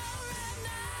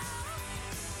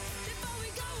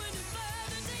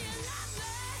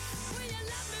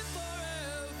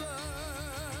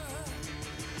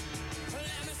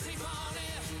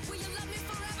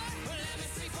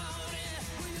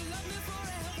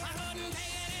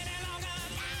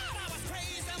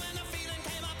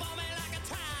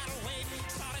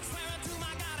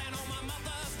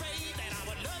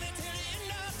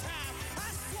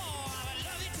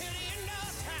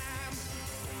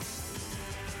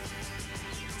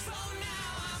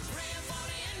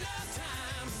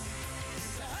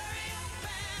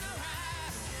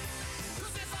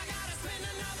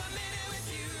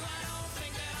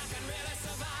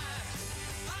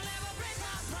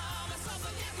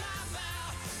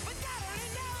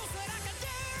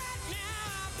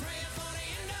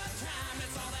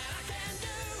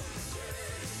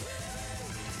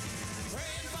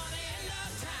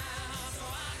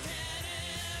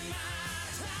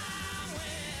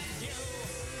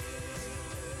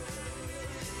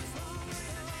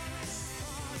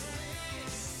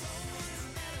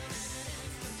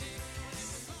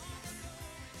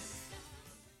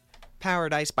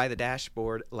 Paradise by the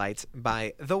Dashboard Lights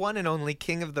by the one and only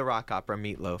king of the rock opera,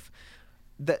 Meatloaf.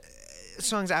 The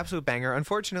song's absolute banger.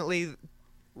 Unfortunately,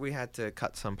 we had to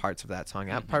cut some parts of that song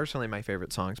out. Personally, my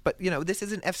favorite songs. But, this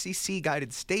is an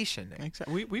FCC-guided station.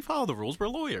 Exactly. We follow the rules. We're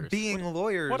lawyers. Being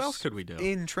lawyers... What else could we do?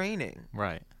 In training.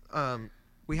 Right.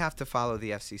 We have to follow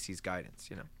the FCC's guidance,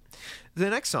 The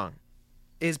next song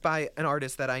is by an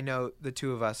artist that I know the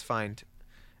two of us find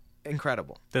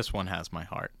incredible. This one has my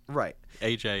heart. Right.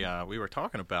 AJ, we were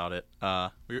talking about it.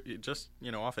 We were just,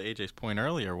 off of AJ's point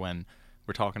earlier when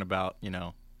we're talking about,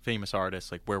 famous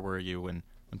artists, like where were you when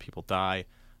people die?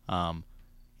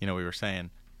 We were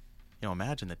saying,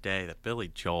 imagine the day that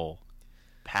Billy Joel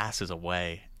passes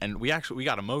away. And we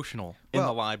got emotional in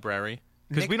the library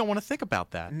because we don't want to think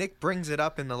about that. Nick brings it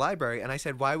up in the library, and I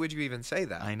said, why would you even say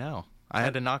that? I know. I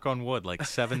had to knock on wood like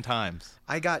 7 times.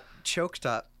 I got choked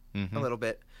up a little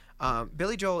bit.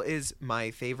 Billy Joel is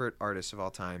my favorite artist of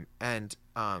all time. And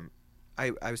I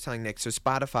was telling Nick, so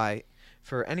Spotify,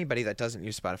 for anybody that doesn't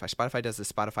use Spotify does the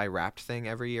Spotify Wrapped thing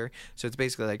every year. So it's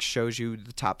basically like shows you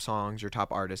the top songs or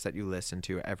top artists that you listen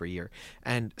to every year.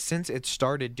 And since it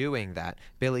started doing that,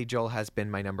 Billy Joel has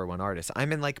been my number one artist.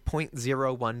 I'm in like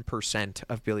 0.01%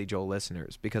 of Billy Joel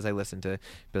listeners because I listen to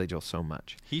Billy Joel so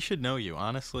much. He should know you,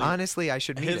 honestly. Honestly, I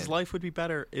should meet him. His life would be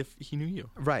better if he knew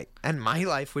you. Right. And my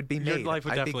life would be made. Your life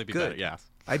would definitely be better, yes.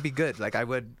 I'd be good. Like I'd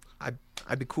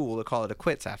be cool to call it a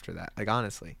quits after that. Like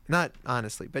honestly, not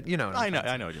honestly, but you know. What I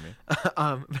know what you mean.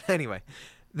 But anyway,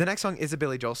 the next song is a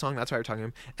Billy Joel song. That's why we're talking to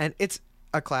him, and it's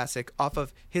a classic off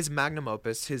of his magnum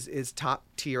opus, his top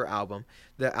tier album.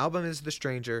 The album is The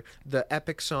Stranger. The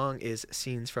epic song is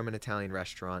Scenes from an Italian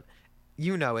Restaurant.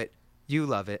 You know it, you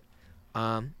love it,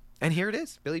 and here it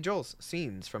is, Billy Joel's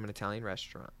Scenes from an Italian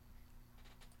Restaurant.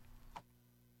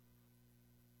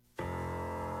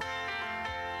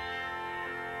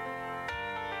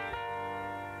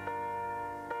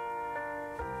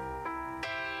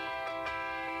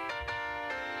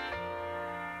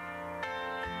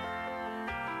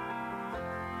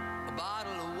 A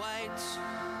bottle of white,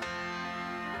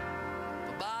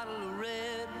 a bottle of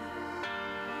red,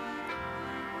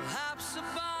 perhaps a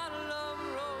bottle of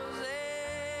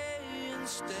rosé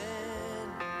instead.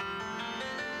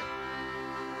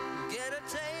 Get a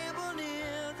table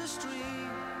near the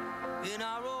stream in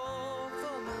our old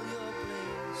familiar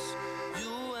place,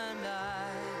 you and I,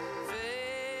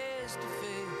 face to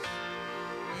face.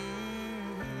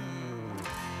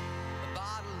 A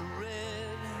bottle of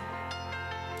red,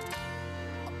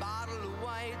 a bottle of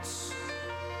whites.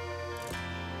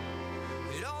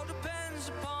 It all depends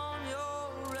upon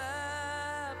your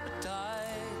appetite.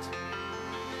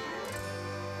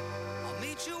 I'll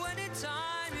meet you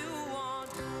anytime you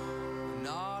want in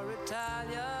our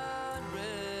Italian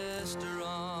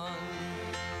restaurant.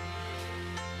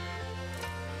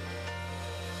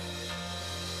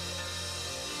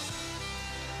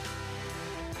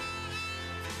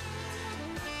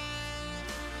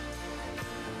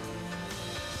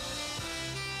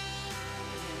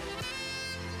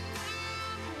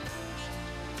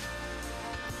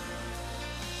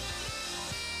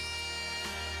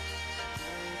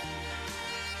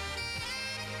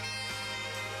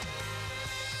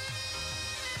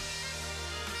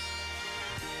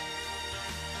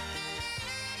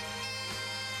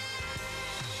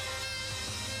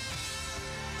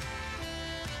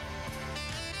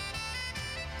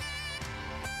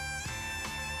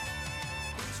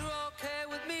 Things are okay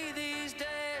with me these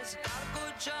days. I got a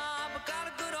good job, I got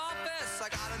a good office, I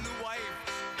got a new wife,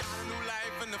 got a new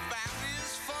life, and the family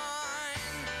is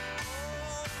fine.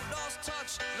 Oh, lost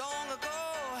touch long ago.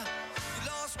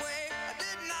 You lost weight, I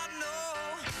did not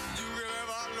know. You could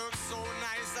ever look so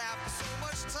nice after so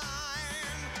much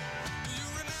time. You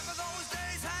remember those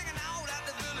days hanging out at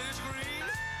the village green?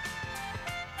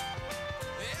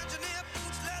 Engineer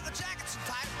boots, leather jackets, and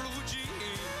tight blue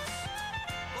jeans.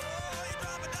 Oh, you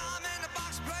drop a dime in the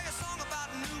box, play a song about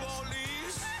New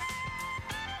Orleans.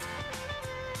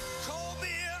 Cold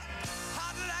beer,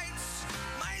 hot lights,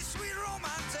 my sweet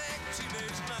romantic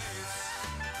teenage nights.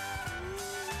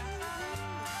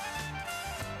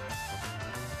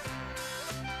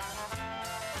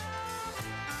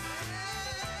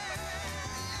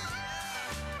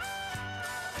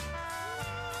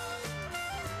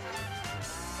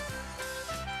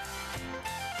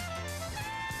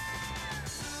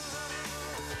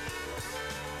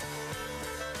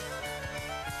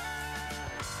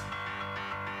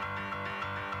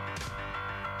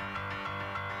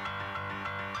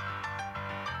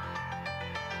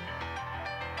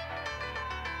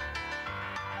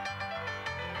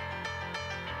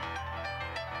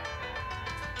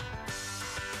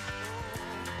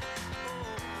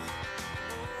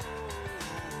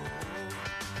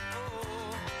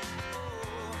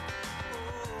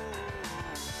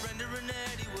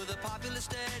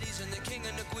 and the king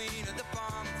and the queen of the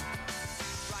farm.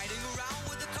 Riding around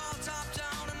with the car top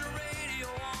down and the radio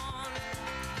on.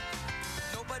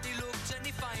 Nobody looked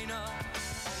any finer.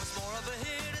 Always more of a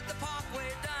hit at the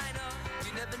Parkway Diner. We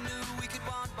never knew we could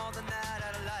want more than that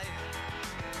out of life.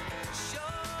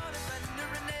 Sure, the Fender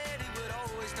and Eddie would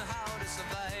always know how to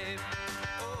survive.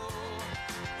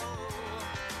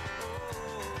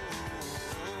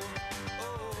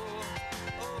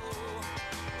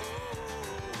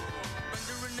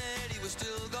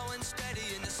 Still going steady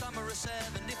in the summer of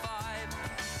 75,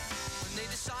 when they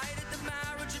decided the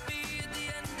marriage would be at the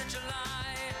end of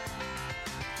July.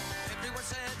 Everyone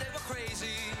said they were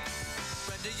crazy.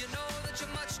 Brenda, you know that you're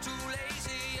much too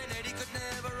lazy, and Eddie could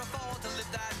never afford to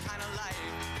live that kind of life.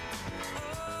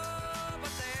 Oh,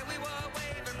 but there we were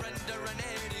waving Brenda and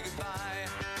Eddie goodbye.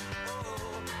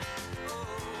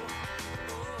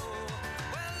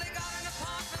 Well, they got an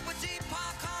apartment with deep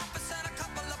park carpets and a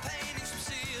couple of paintings from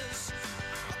Sears.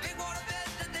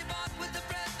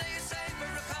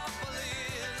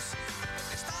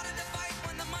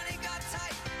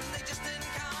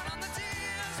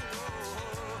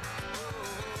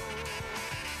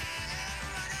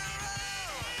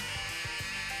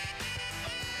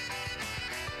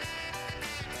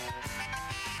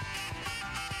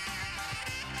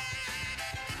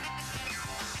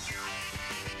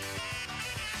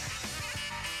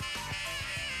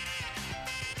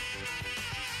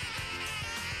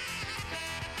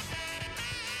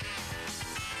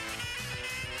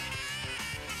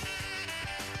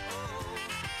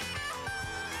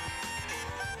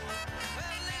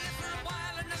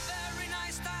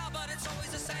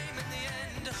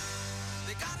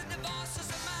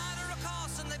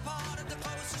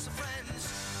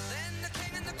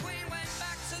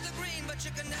 You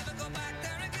can never go back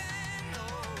there again.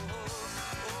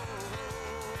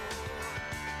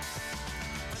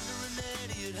 Brenda and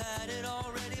Eddie had it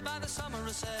already by the summer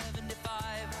of 75.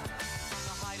 From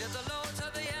the height of the low to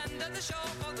the end of the show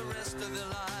for the rest of their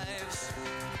lives.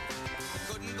 They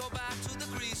couldn't go back to the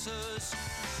greasers.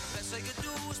 The best they could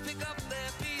do was pick up their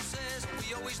pieces.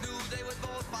 We always knew they would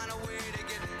both find a way to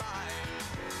get by.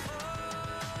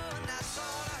 Oh, and that's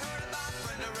all I heard about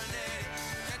Brenda and Eddie.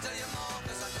 Can't tell you more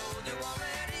 'cause I told you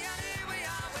already. And here we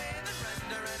are waving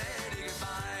Brenda and Eddie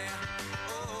goodbye.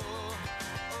 Oh,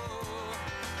 oh, oh,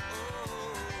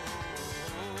 oh,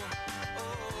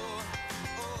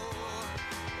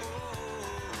 oh,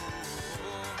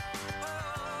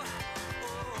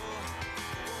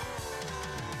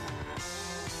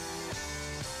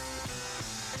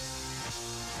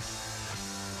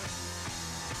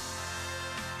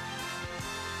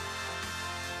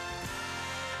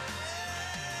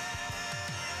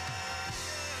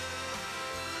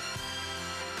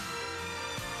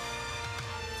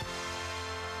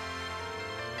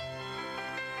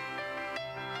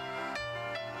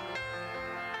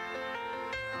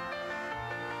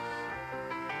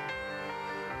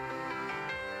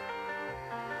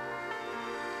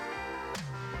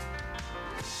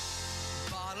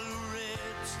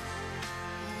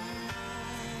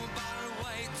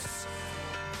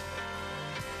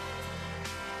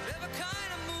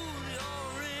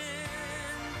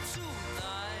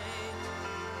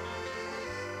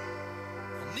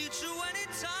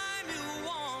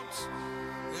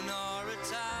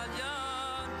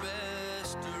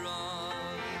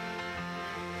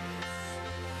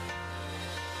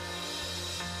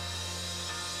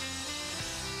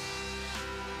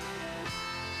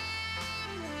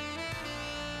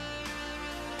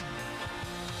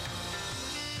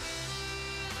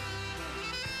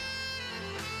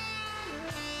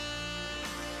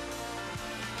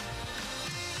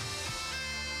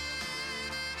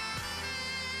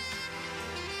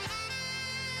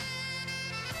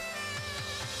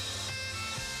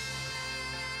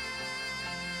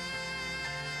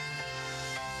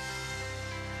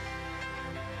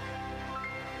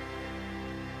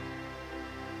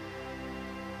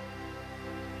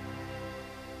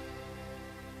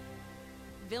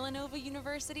 Villanova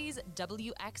University's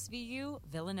WXVU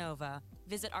Villanova.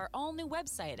 Visit our all-new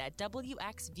website at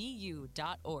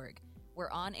wxvu.org.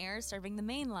 We're on air serving the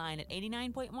main line at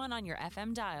 89.1 on your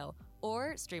FM dial,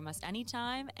 or stream us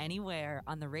anytime, anywhere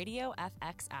on the Radio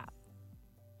FX app.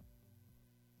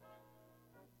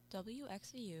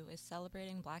 WXVU is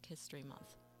celebrating Black History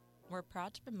Month. We're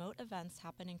proud to promote events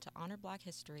happening to honor Black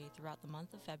history throughout the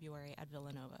month of February at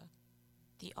Villanova.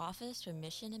 The Office for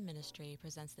Mission and Ministry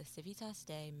presents the Civitas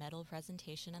Day Medal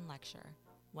Presentation and Lecture,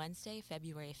 Wednesday,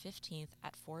 February 15th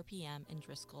at 4 p.m. in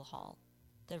Driscoll Hall.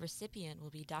 The recipient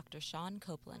will be Dr. Sean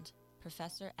Copeland,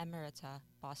 Professor Emerita,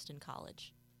 Boston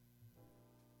College.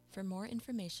 For more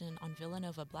information on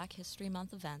Villanova Black History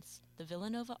Month events, the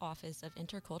Villanova Office of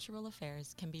Intercultural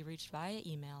Affairs can be reached via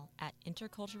email at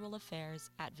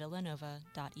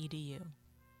interculturalaffairs@villanova.edu.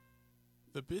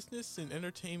 The Business and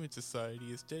Entertainment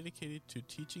Society is dedicated to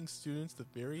teaching students the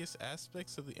various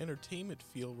aspects of the entertainment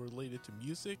field related to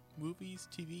music, movies,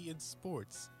 TV, and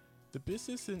sports. The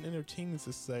Business and Entertainment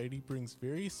Society brings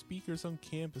various speakers on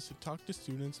campus to talk to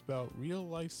students about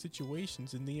real-life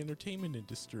situations in the entertainment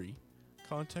industry.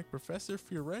 Contact Professor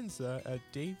Fiorenza at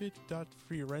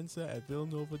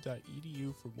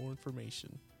david.fiorenza@villanova.edu for more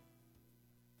information.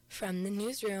 From the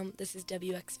newsroom, this is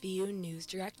WXVU News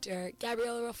Director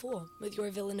Gabriella Raful with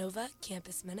your Villanova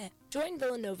Campus Minute. Join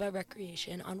Villanova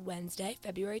Recreation on Wednesday,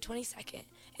 February 22nd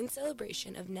in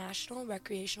celebration of National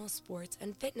Recreational Sports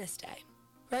and Fitness Day.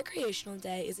 Recreational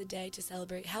Day is a day to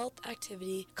celebrate health,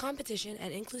 activity, competition,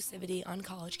 and inclusivity on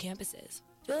college campuses.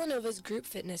 Villanova's group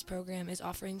fitness program is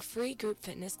offering free group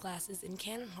fitness classes in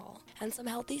Cannon Hall and some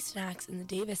healthy snacks in the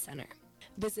Davis Center.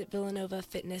 Visit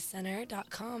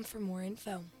VillanovaFitnessCenter.com for more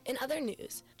info. In other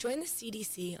news, join the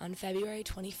CDC on February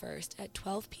 21st at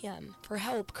 12 p.m. for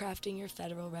help crafting your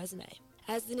federal resume.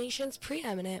 As the nation's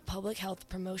preeminent public health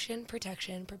promotion,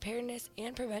 protection, preparedness,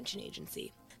 and prevention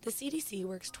agency, the CDC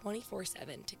works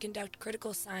 24/7 to conduct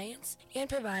critical science and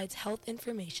provides health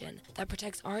information that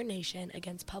protects our nation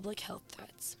against public health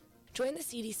threats. Join the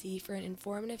CDC for an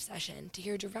informative session to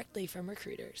hear directly from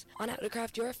recruiters on how to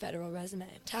craft your federal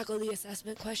resume, tackle the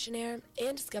assessment questionnaire,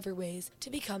 and discover ways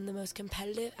to become the most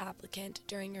competitive applicant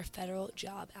during your federal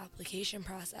job application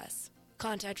process.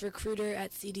 Contact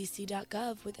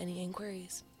recruiter@cdc.gov with any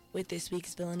inquiries. With this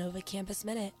week's Villanova Campus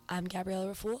Minute, I'm Gabriella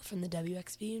Raful from the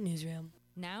WXVU Newsroom.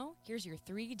 Now, here's your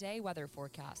 3-day weather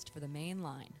forecast for the main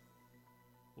line.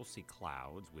 We'll see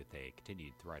clouds with a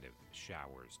continued threat of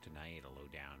showers tonight, a low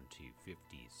down to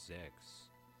 56.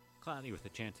 Cloudy with a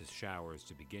chance of showers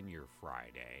to begin your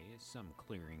Friday, some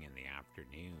clearing in the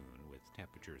afternoon with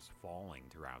temperatures falling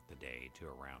throughout the day to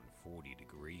around 40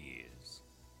 degrees.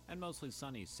 And mostly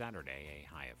sunny Saturday, a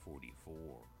high of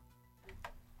 44.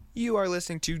 You are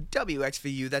listening to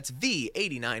WXVU, that's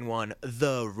V89.1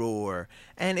 The Roar.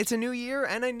 And it's a new year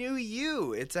and a new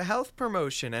you. It's a health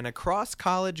promotion and a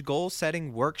cross-college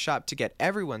goal-setting workshop to get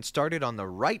everyone started on the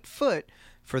right foot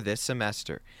for this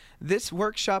semester. This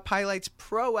workshop highlights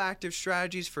proactive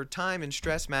strategies for time and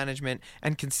stress management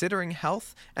and considering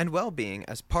health and well-being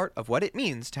as part of what it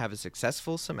means to have a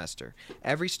successful semester.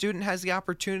 Every student has the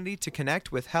opportunity to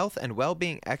connect with health and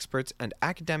well-being experts and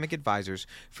academic advisors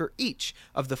for each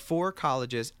of the 4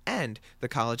 colleges and the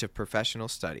College of Professional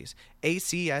Studies,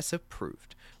 ACS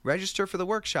approved. Register for the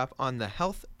workshop on the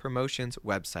Health Promotions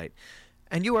website.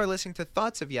 And you are listening to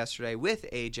Thoughts of Yesterday with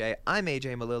AJ. I'm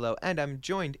AJ Malillo, and I'm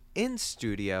joined in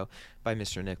studio by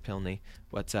Mr. Nick Pilney.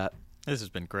 What's up? This has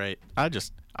been great. I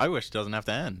wish it doesn't have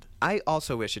to end. I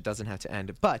also wish it doesn't have to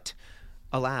end, but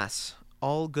alas,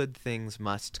 all good things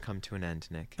must come to an end,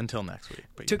 Nick. Until next week.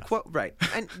 But to quote, right,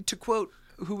 and to quote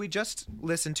who we just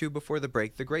listened to before the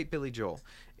break, the great Billy Joel,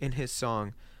 in his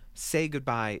song Say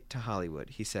Goodbye to Hollywood.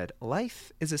 He said,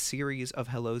 "Life is a series of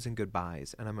hellos and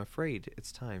goodbyes, and I'm afraid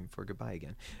it's time for goodbye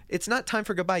again." It's not time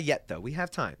for goodbye yet, though. We have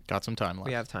time. Got some time left.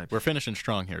 We have time. We're finishing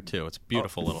strong here, too. It's a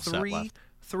beautiful little set left.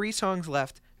 3 songs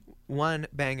left, one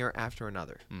banger after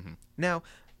another. Mm-hmm. Now,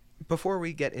 before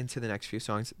we get into the next few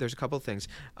songs, there's a couple of things.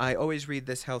 I always read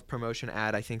this health promotion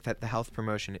ad. I think that the health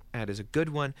promotion ad is a good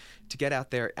one to get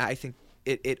out there. I think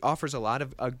it offers a lot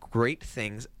of great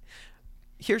things.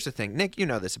 Here's the thing, Nick, you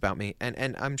know this about me,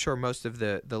 and I'm sure most of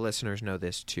the listeners know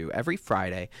this too. Every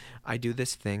Friday, I do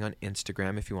this thing on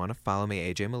Instagram. If you want to follow me,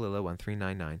 AJ Malillo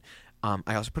 1399.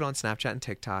 I also put it on Snapchat and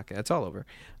TikTok. It's all over.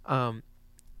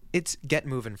 It's Get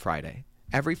Moving Friday.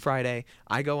 Every Friday,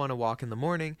 I go on a walk in the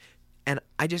morning, and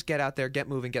I just get out there, get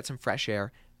moving, get some fresh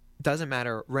air. Doesn't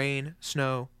matter, rain,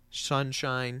 snow,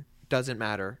 sunshine, doesn't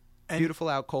matter. And beautiful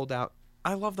out, cold out.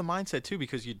 I love the mindset, too,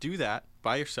 because you do that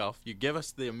by yourself. You give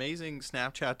us the amazing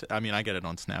Snapchat. I get it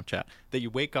on Snapchat, that you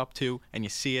wake up to and you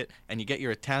see it and you get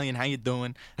your Italian, how you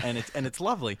doing, and it's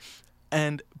lovely.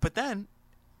 But then,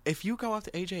 if you go up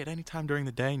to AJ at any time during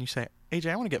the day and you say,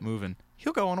 AJ, I want to get moving,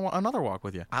 he'll go on another walk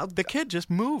with you. The kid just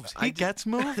moves. He gets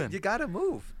moving. You got to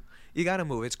move. You got to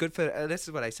move. It's good for, this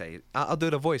is what I say. I'll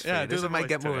do the voice for you. This is my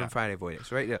Get Moving Friday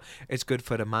voice, right? Yeah. It's good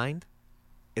for the mind.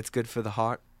 It's good for the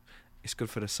heart. It's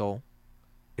good for the soul.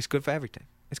 It's good for everything.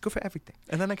 It's good for everything.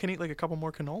 And then I can eat like a couple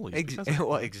more cannolis.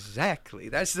 Well, exactly.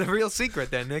 That's the real secret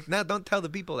then, Nick. Now, don't tell the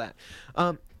people that.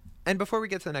 And before we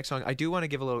get to the next song, I do want to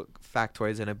give a little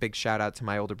factoids and a big shout out to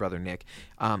my older brother, Nick,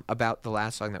 about the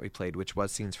last song that we played, which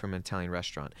was Scenes from an Italian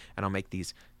Restaurant. And I'll make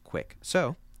these quick.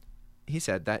 So, he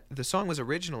said that the song was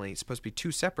originally supposed to be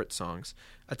two separate songs,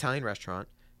 Italian Restaurant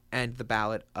and The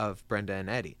Ballad of Brenda and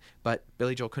Eddie. But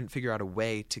Billy Joel couldn't figure out a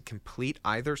way to complete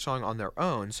either song on their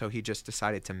own, so he just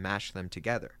decided to mash them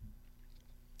together.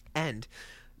 And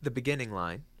the beginning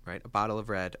line, right, a bottle of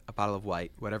red, a bottle of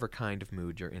white, whatever kind of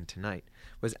mood you're in tonight,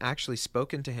 was actually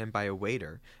spoken to him by a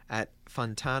waiter at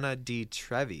Fontana di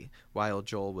Trevi while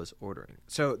Joel was ordering.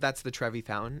 So that's the Trevi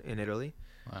Fountain in Italy.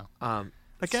 Wow.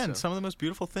 Again, some of the most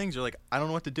beautiful things. You're like, I don't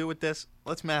know what to do with this.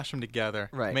 Let's mash them together.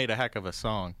 Right. Made a heck of a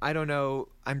song. I don't know.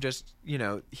 I'm just,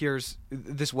 here's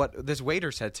this what this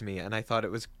waiter said to me, and I thought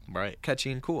it was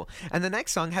catchy and cool. And the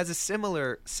next song has a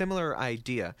similar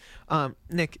idea.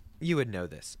 Nick, you would know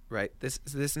this, right?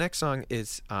 This next song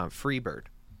is Freebird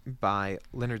by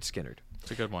Lynyrd Skynyrd. It's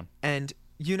a good one. And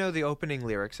you know the opening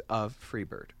lyrics of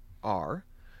Freebird are,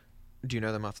 do you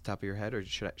know them off the top of your head, or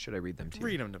should I read them to you?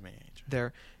 Read them to me, AJ.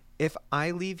 They're, if I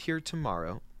leave here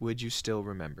tomorrow, would you still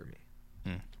remember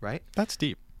me? Right? That's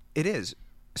deep. It is.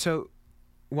 So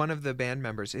one of the band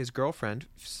members, his girlfriend,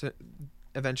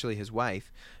 eventually his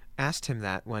wife, asked him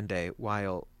that one day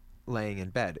while laying in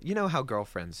bed. You know how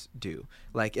girlfriends do.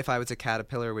 Like, if I was a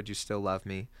caterpillar, would you still love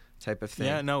me? Type of thing.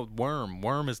 Yeah, no, worm.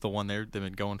 Worm is the one they've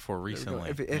been going for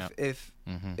recently.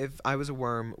 If I was a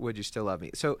worm, would you still love me?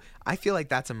 So I feel like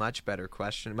that's a much better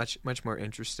question, much more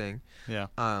interesting. Yeah.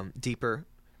 Deeper.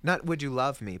 Not would you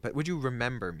love me, but would you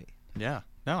remember me? Yeah.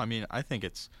 No, I mean, I think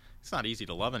it's not easy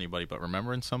to love anybody, but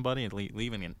remembering somebody and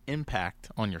leaving an impact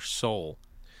on your soul,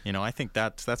 I think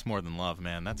that's more than love,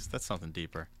 man. That's something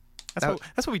deeper.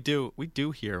 That's what we do. We do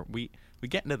here. We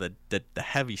get into the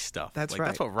heavy stuff. That's right.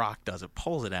 That's what rock does. It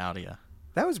pulls it out of you.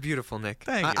 That was beautiful, Nick.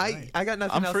 Thank you. I got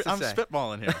nothing else to say. I'm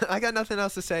spitballing here. I got nothing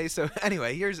else to say. So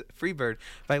anyway, here's Freebird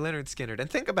by Lynyrd Skynyrd. And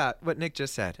think about what Nick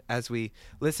just said as we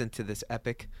listen to this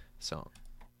epic song.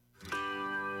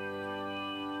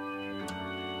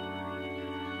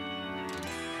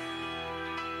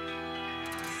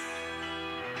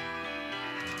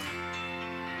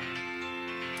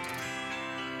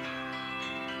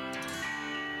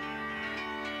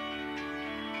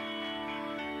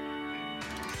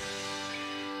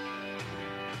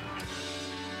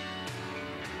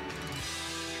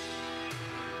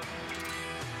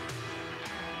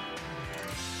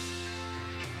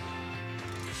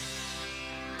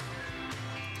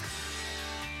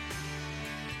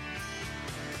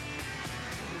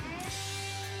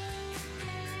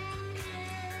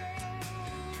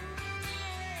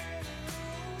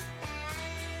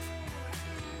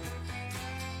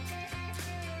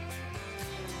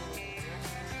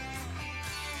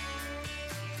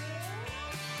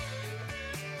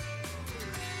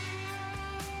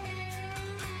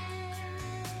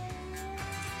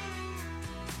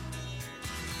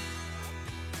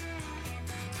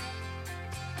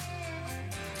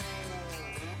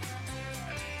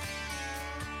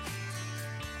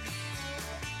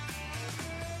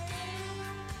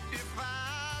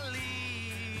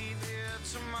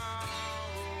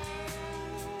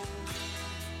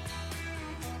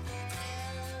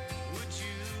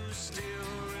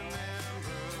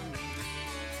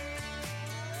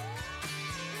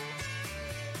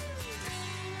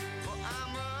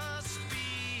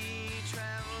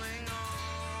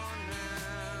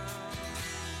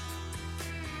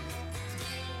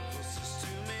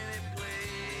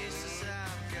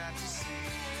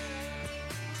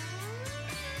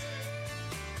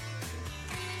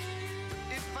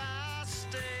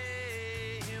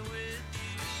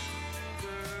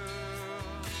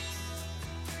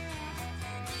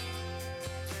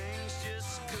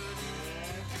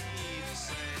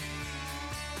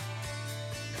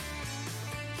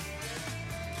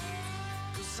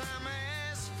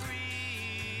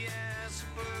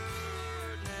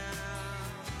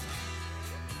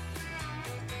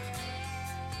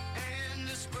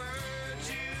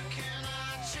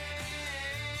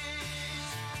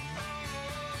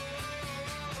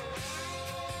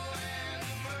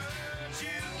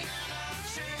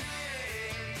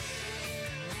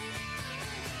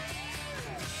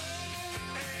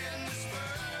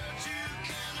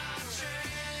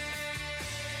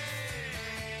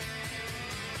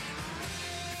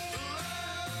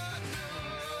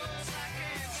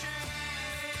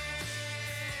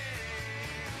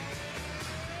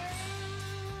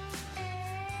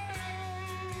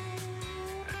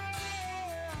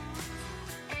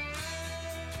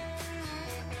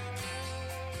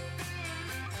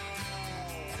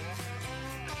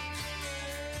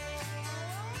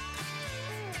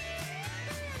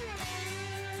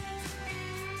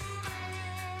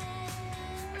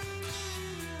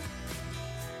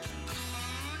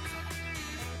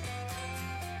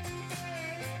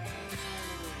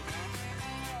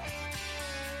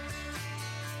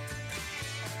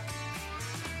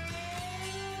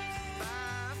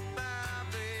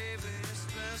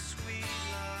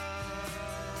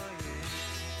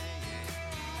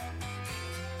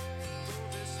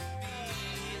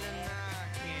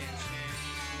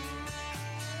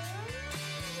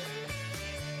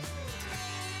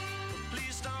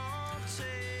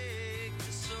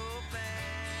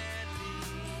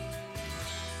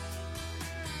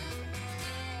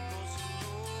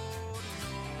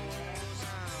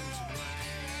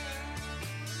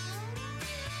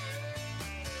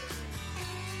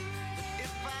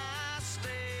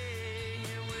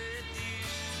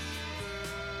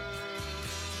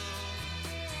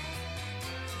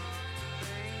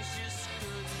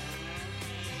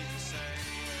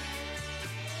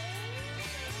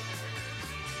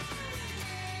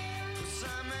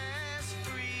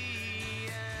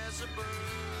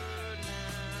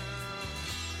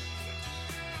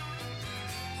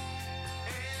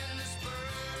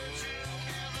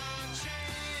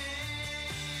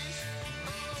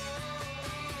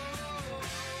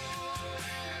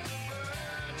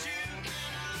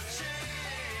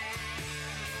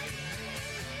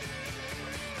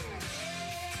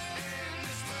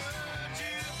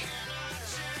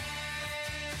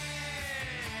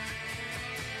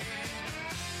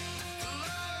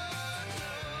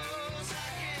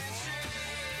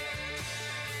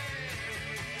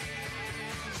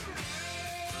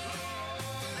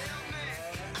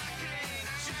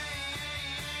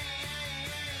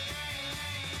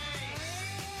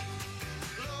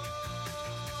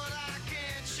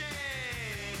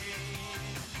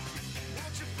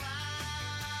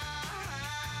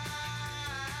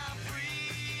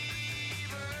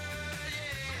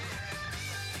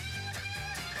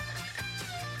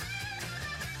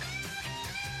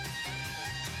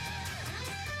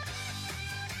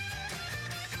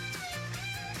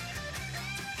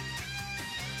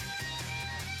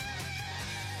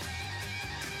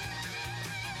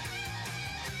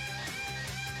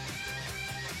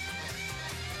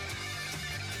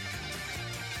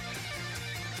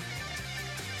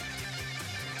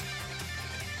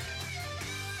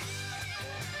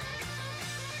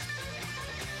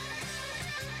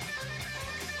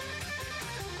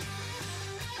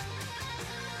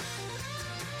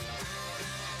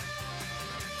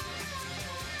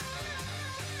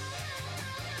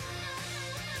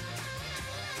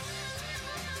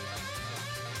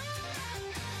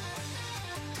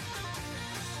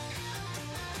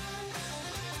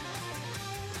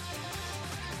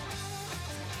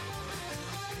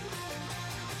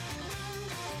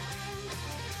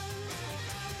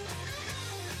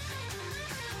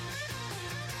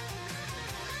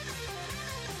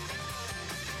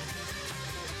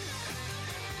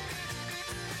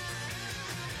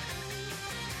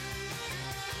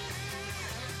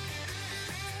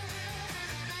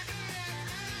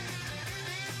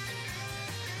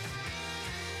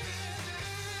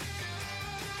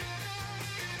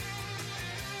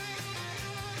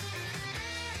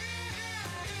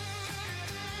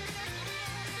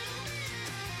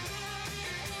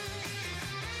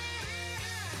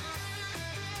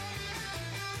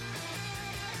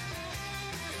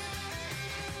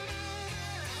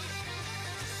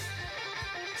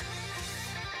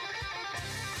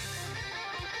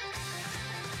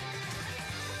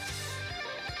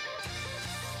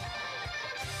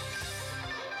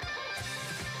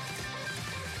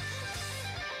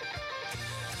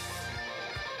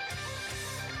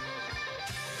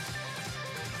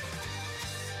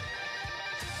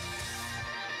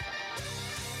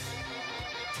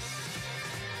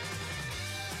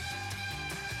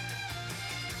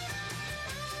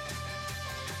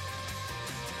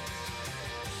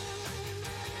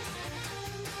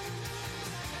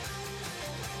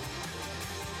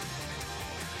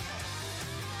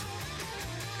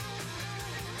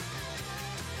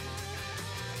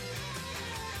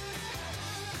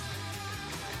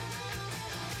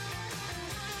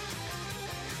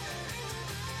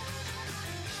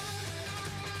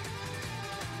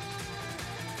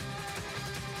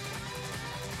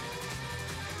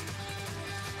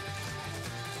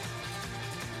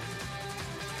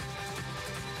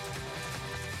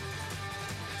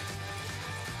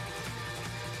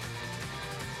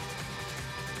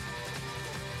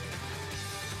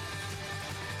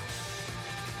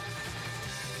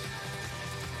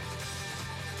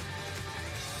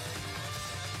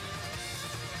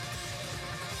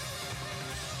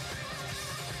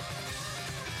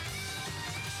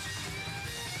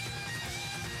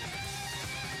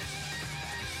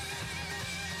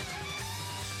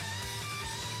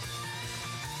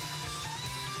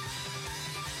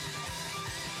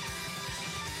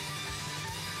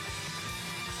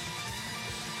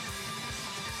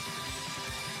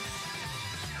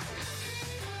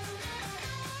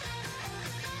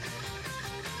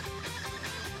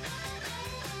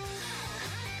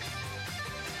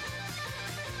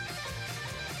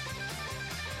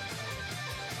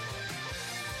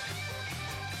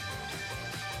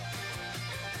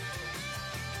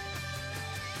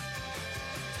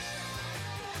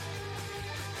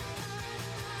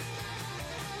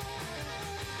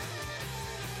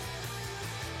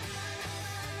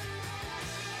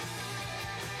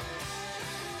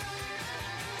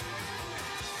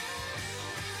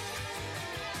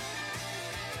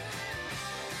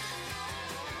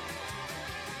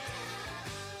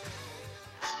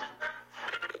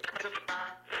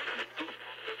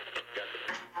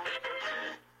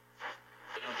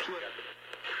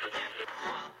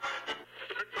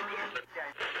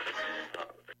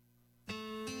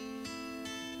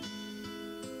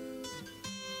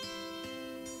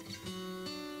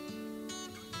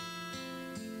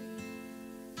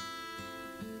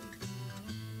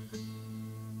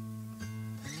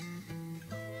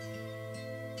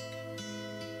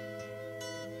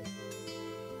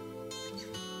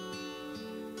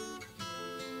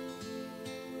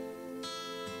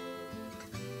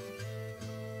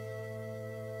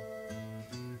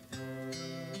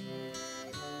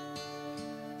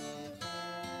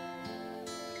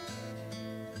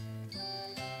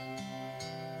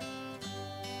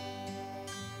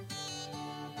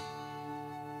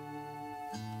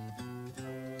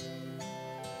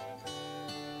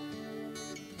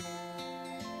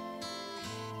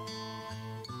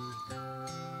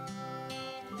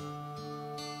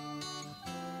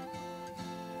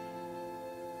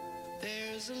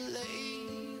 There's a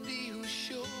lady who's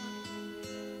sure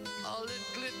all it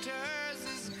glitters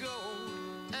is gold,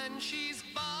 and she's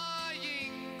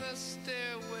buying a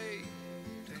stairway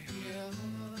to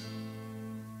heaven.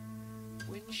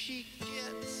 When she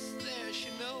gets there, she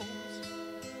knows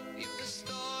if the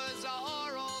stores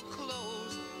are all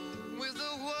closed, with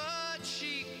a word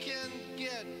she can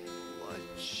get what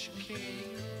she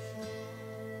came for.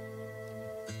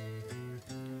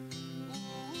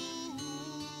 Ooh,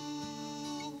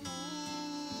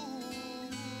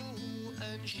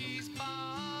 and she's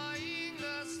buying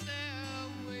a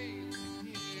stairway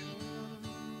to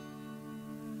heaven.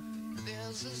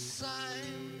 There's a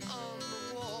sign on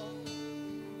the wall,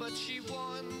 but she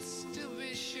wants to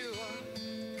be sure,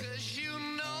 'cause you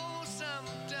know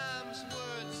sometimes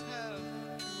words have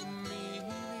two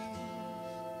meanings.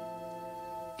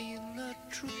 In a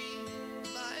tree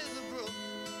by the brook,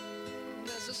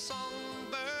 there's a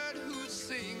songbird who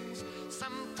sings.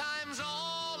 Sometimes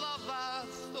all of our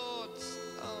thoughts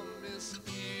are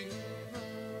misgiven.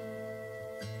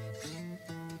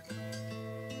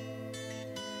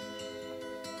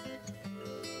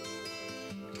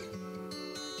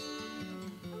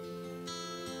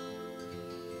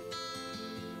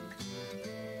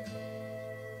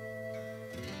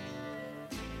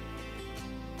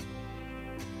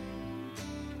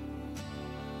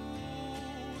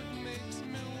 It makes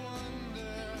me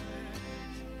wonder.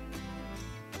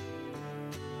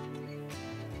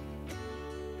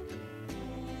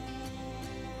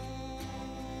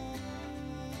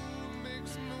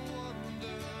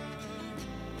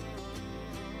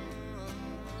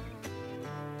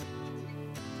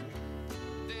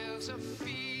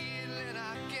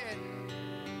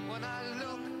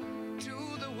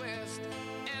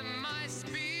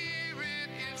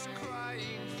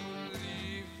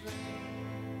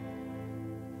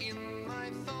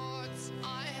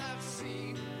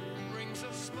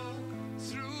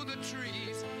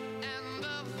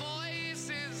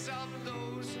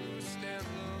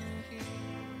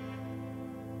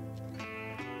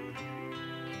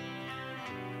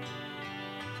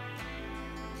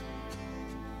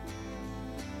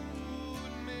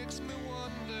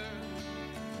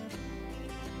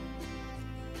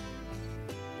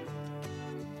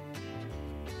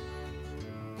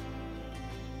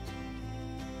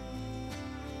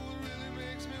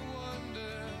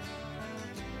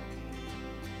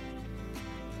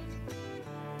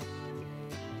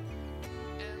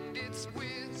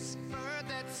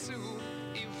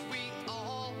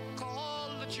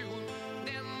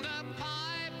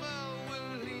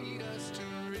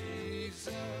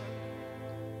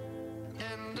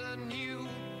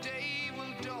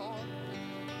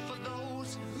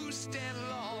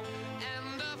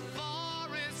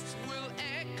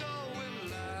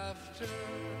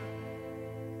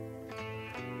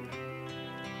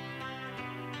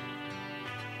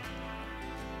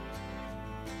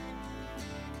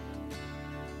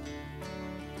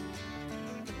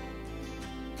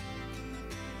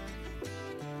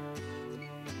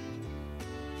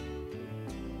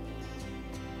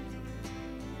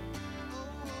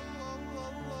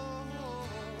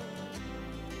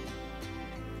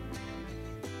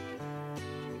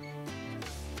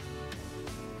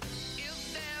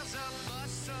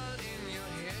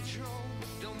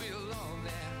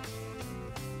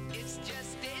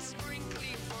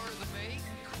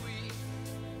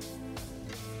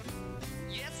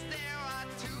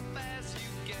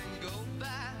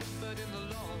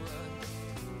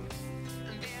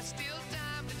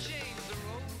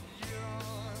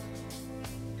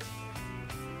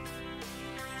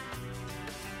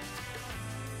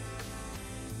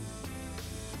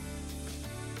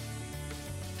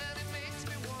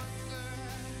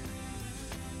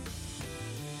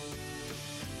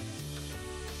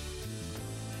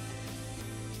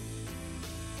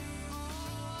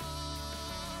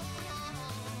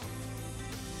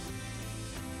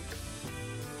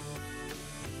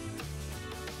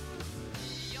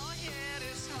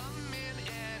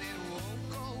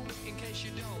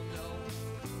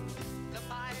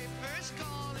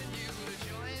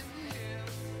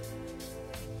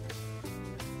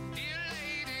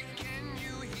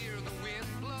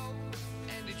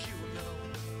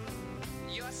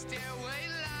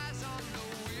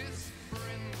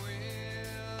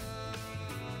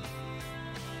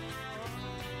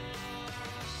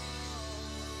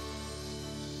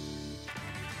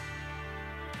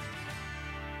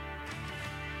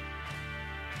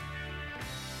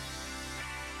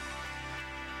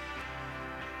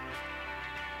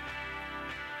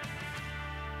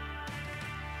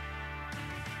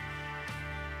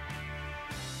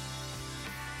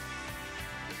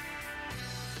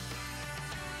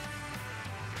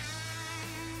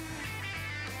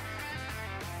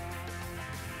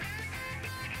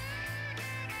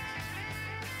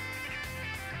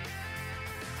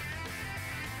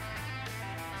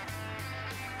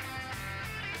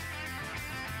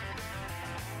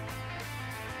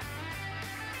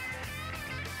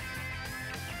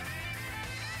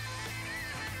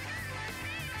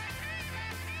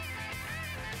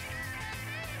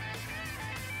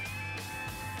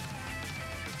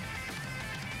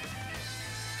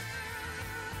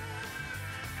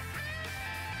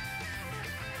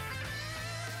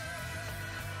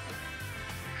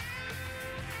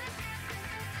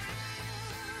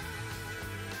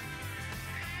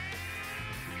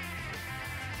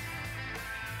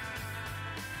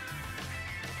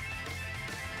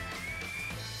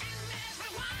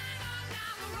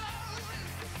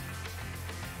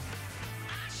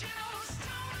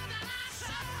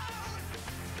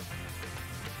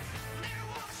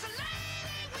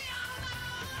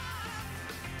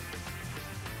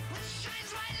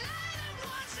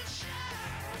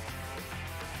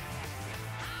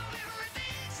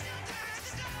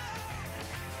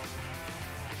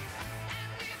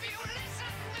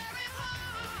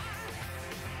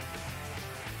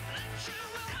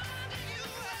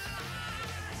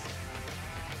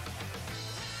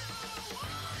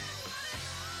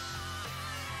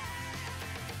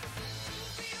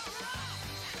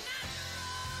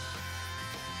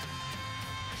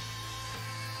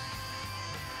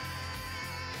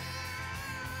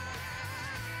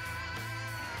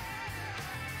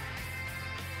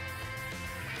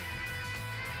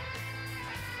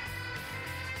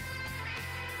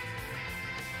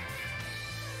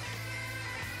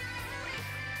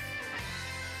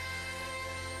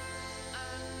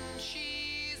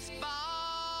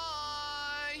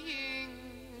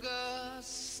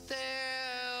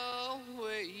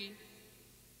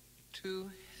 to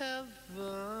heaven.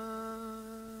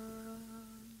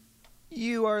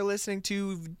 You are listening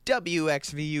to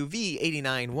WXVU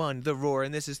V89.1 The Roar,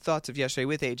 and this is Thoughts of Yesterday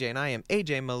with AJ, and I am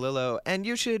AJ Malillo. And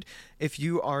you should, if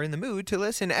you are in the mood, to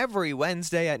listen every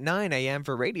Wednesday at 9 a.m.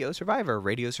 for Radio Survivor.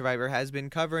 Radio Survivor has been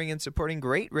covering and supporting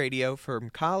great radio from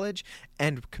college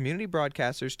and community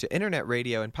broadcasters to internet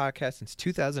radio and podcasts since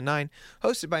 2009,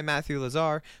 hosted by Matthew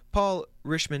Lazar, Paul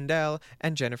Richmondell,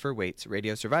 and Jennifer Waits.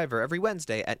 Radio Survivor every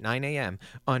Wednesday at 9 a.m.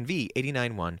 on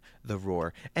V89.1 The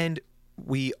Roar. And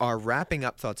we are wrapping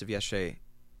up Thoughts of Yesterday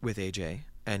with AJ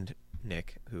and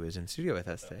Nick, who is in studio with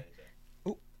us today.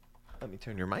 Oh, let me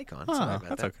turn your mic on. Sorry about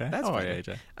that's that. okay. That's How are fine.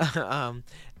 you, AJ?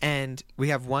 And we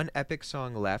have one epic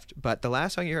song left, but the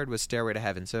last song you heard was "Stairway to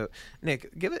Heaven." So,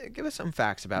 Nick, give us some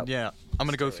facts about. Yeah, I'm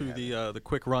going to go through the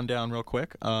quick rundown real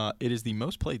quick. It is the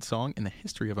most played song in the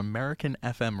history of American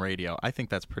FM radio. I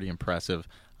think that's pretty impressive.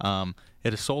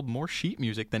 It has sold more sheet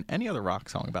music than any other rock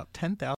song, about 10,000.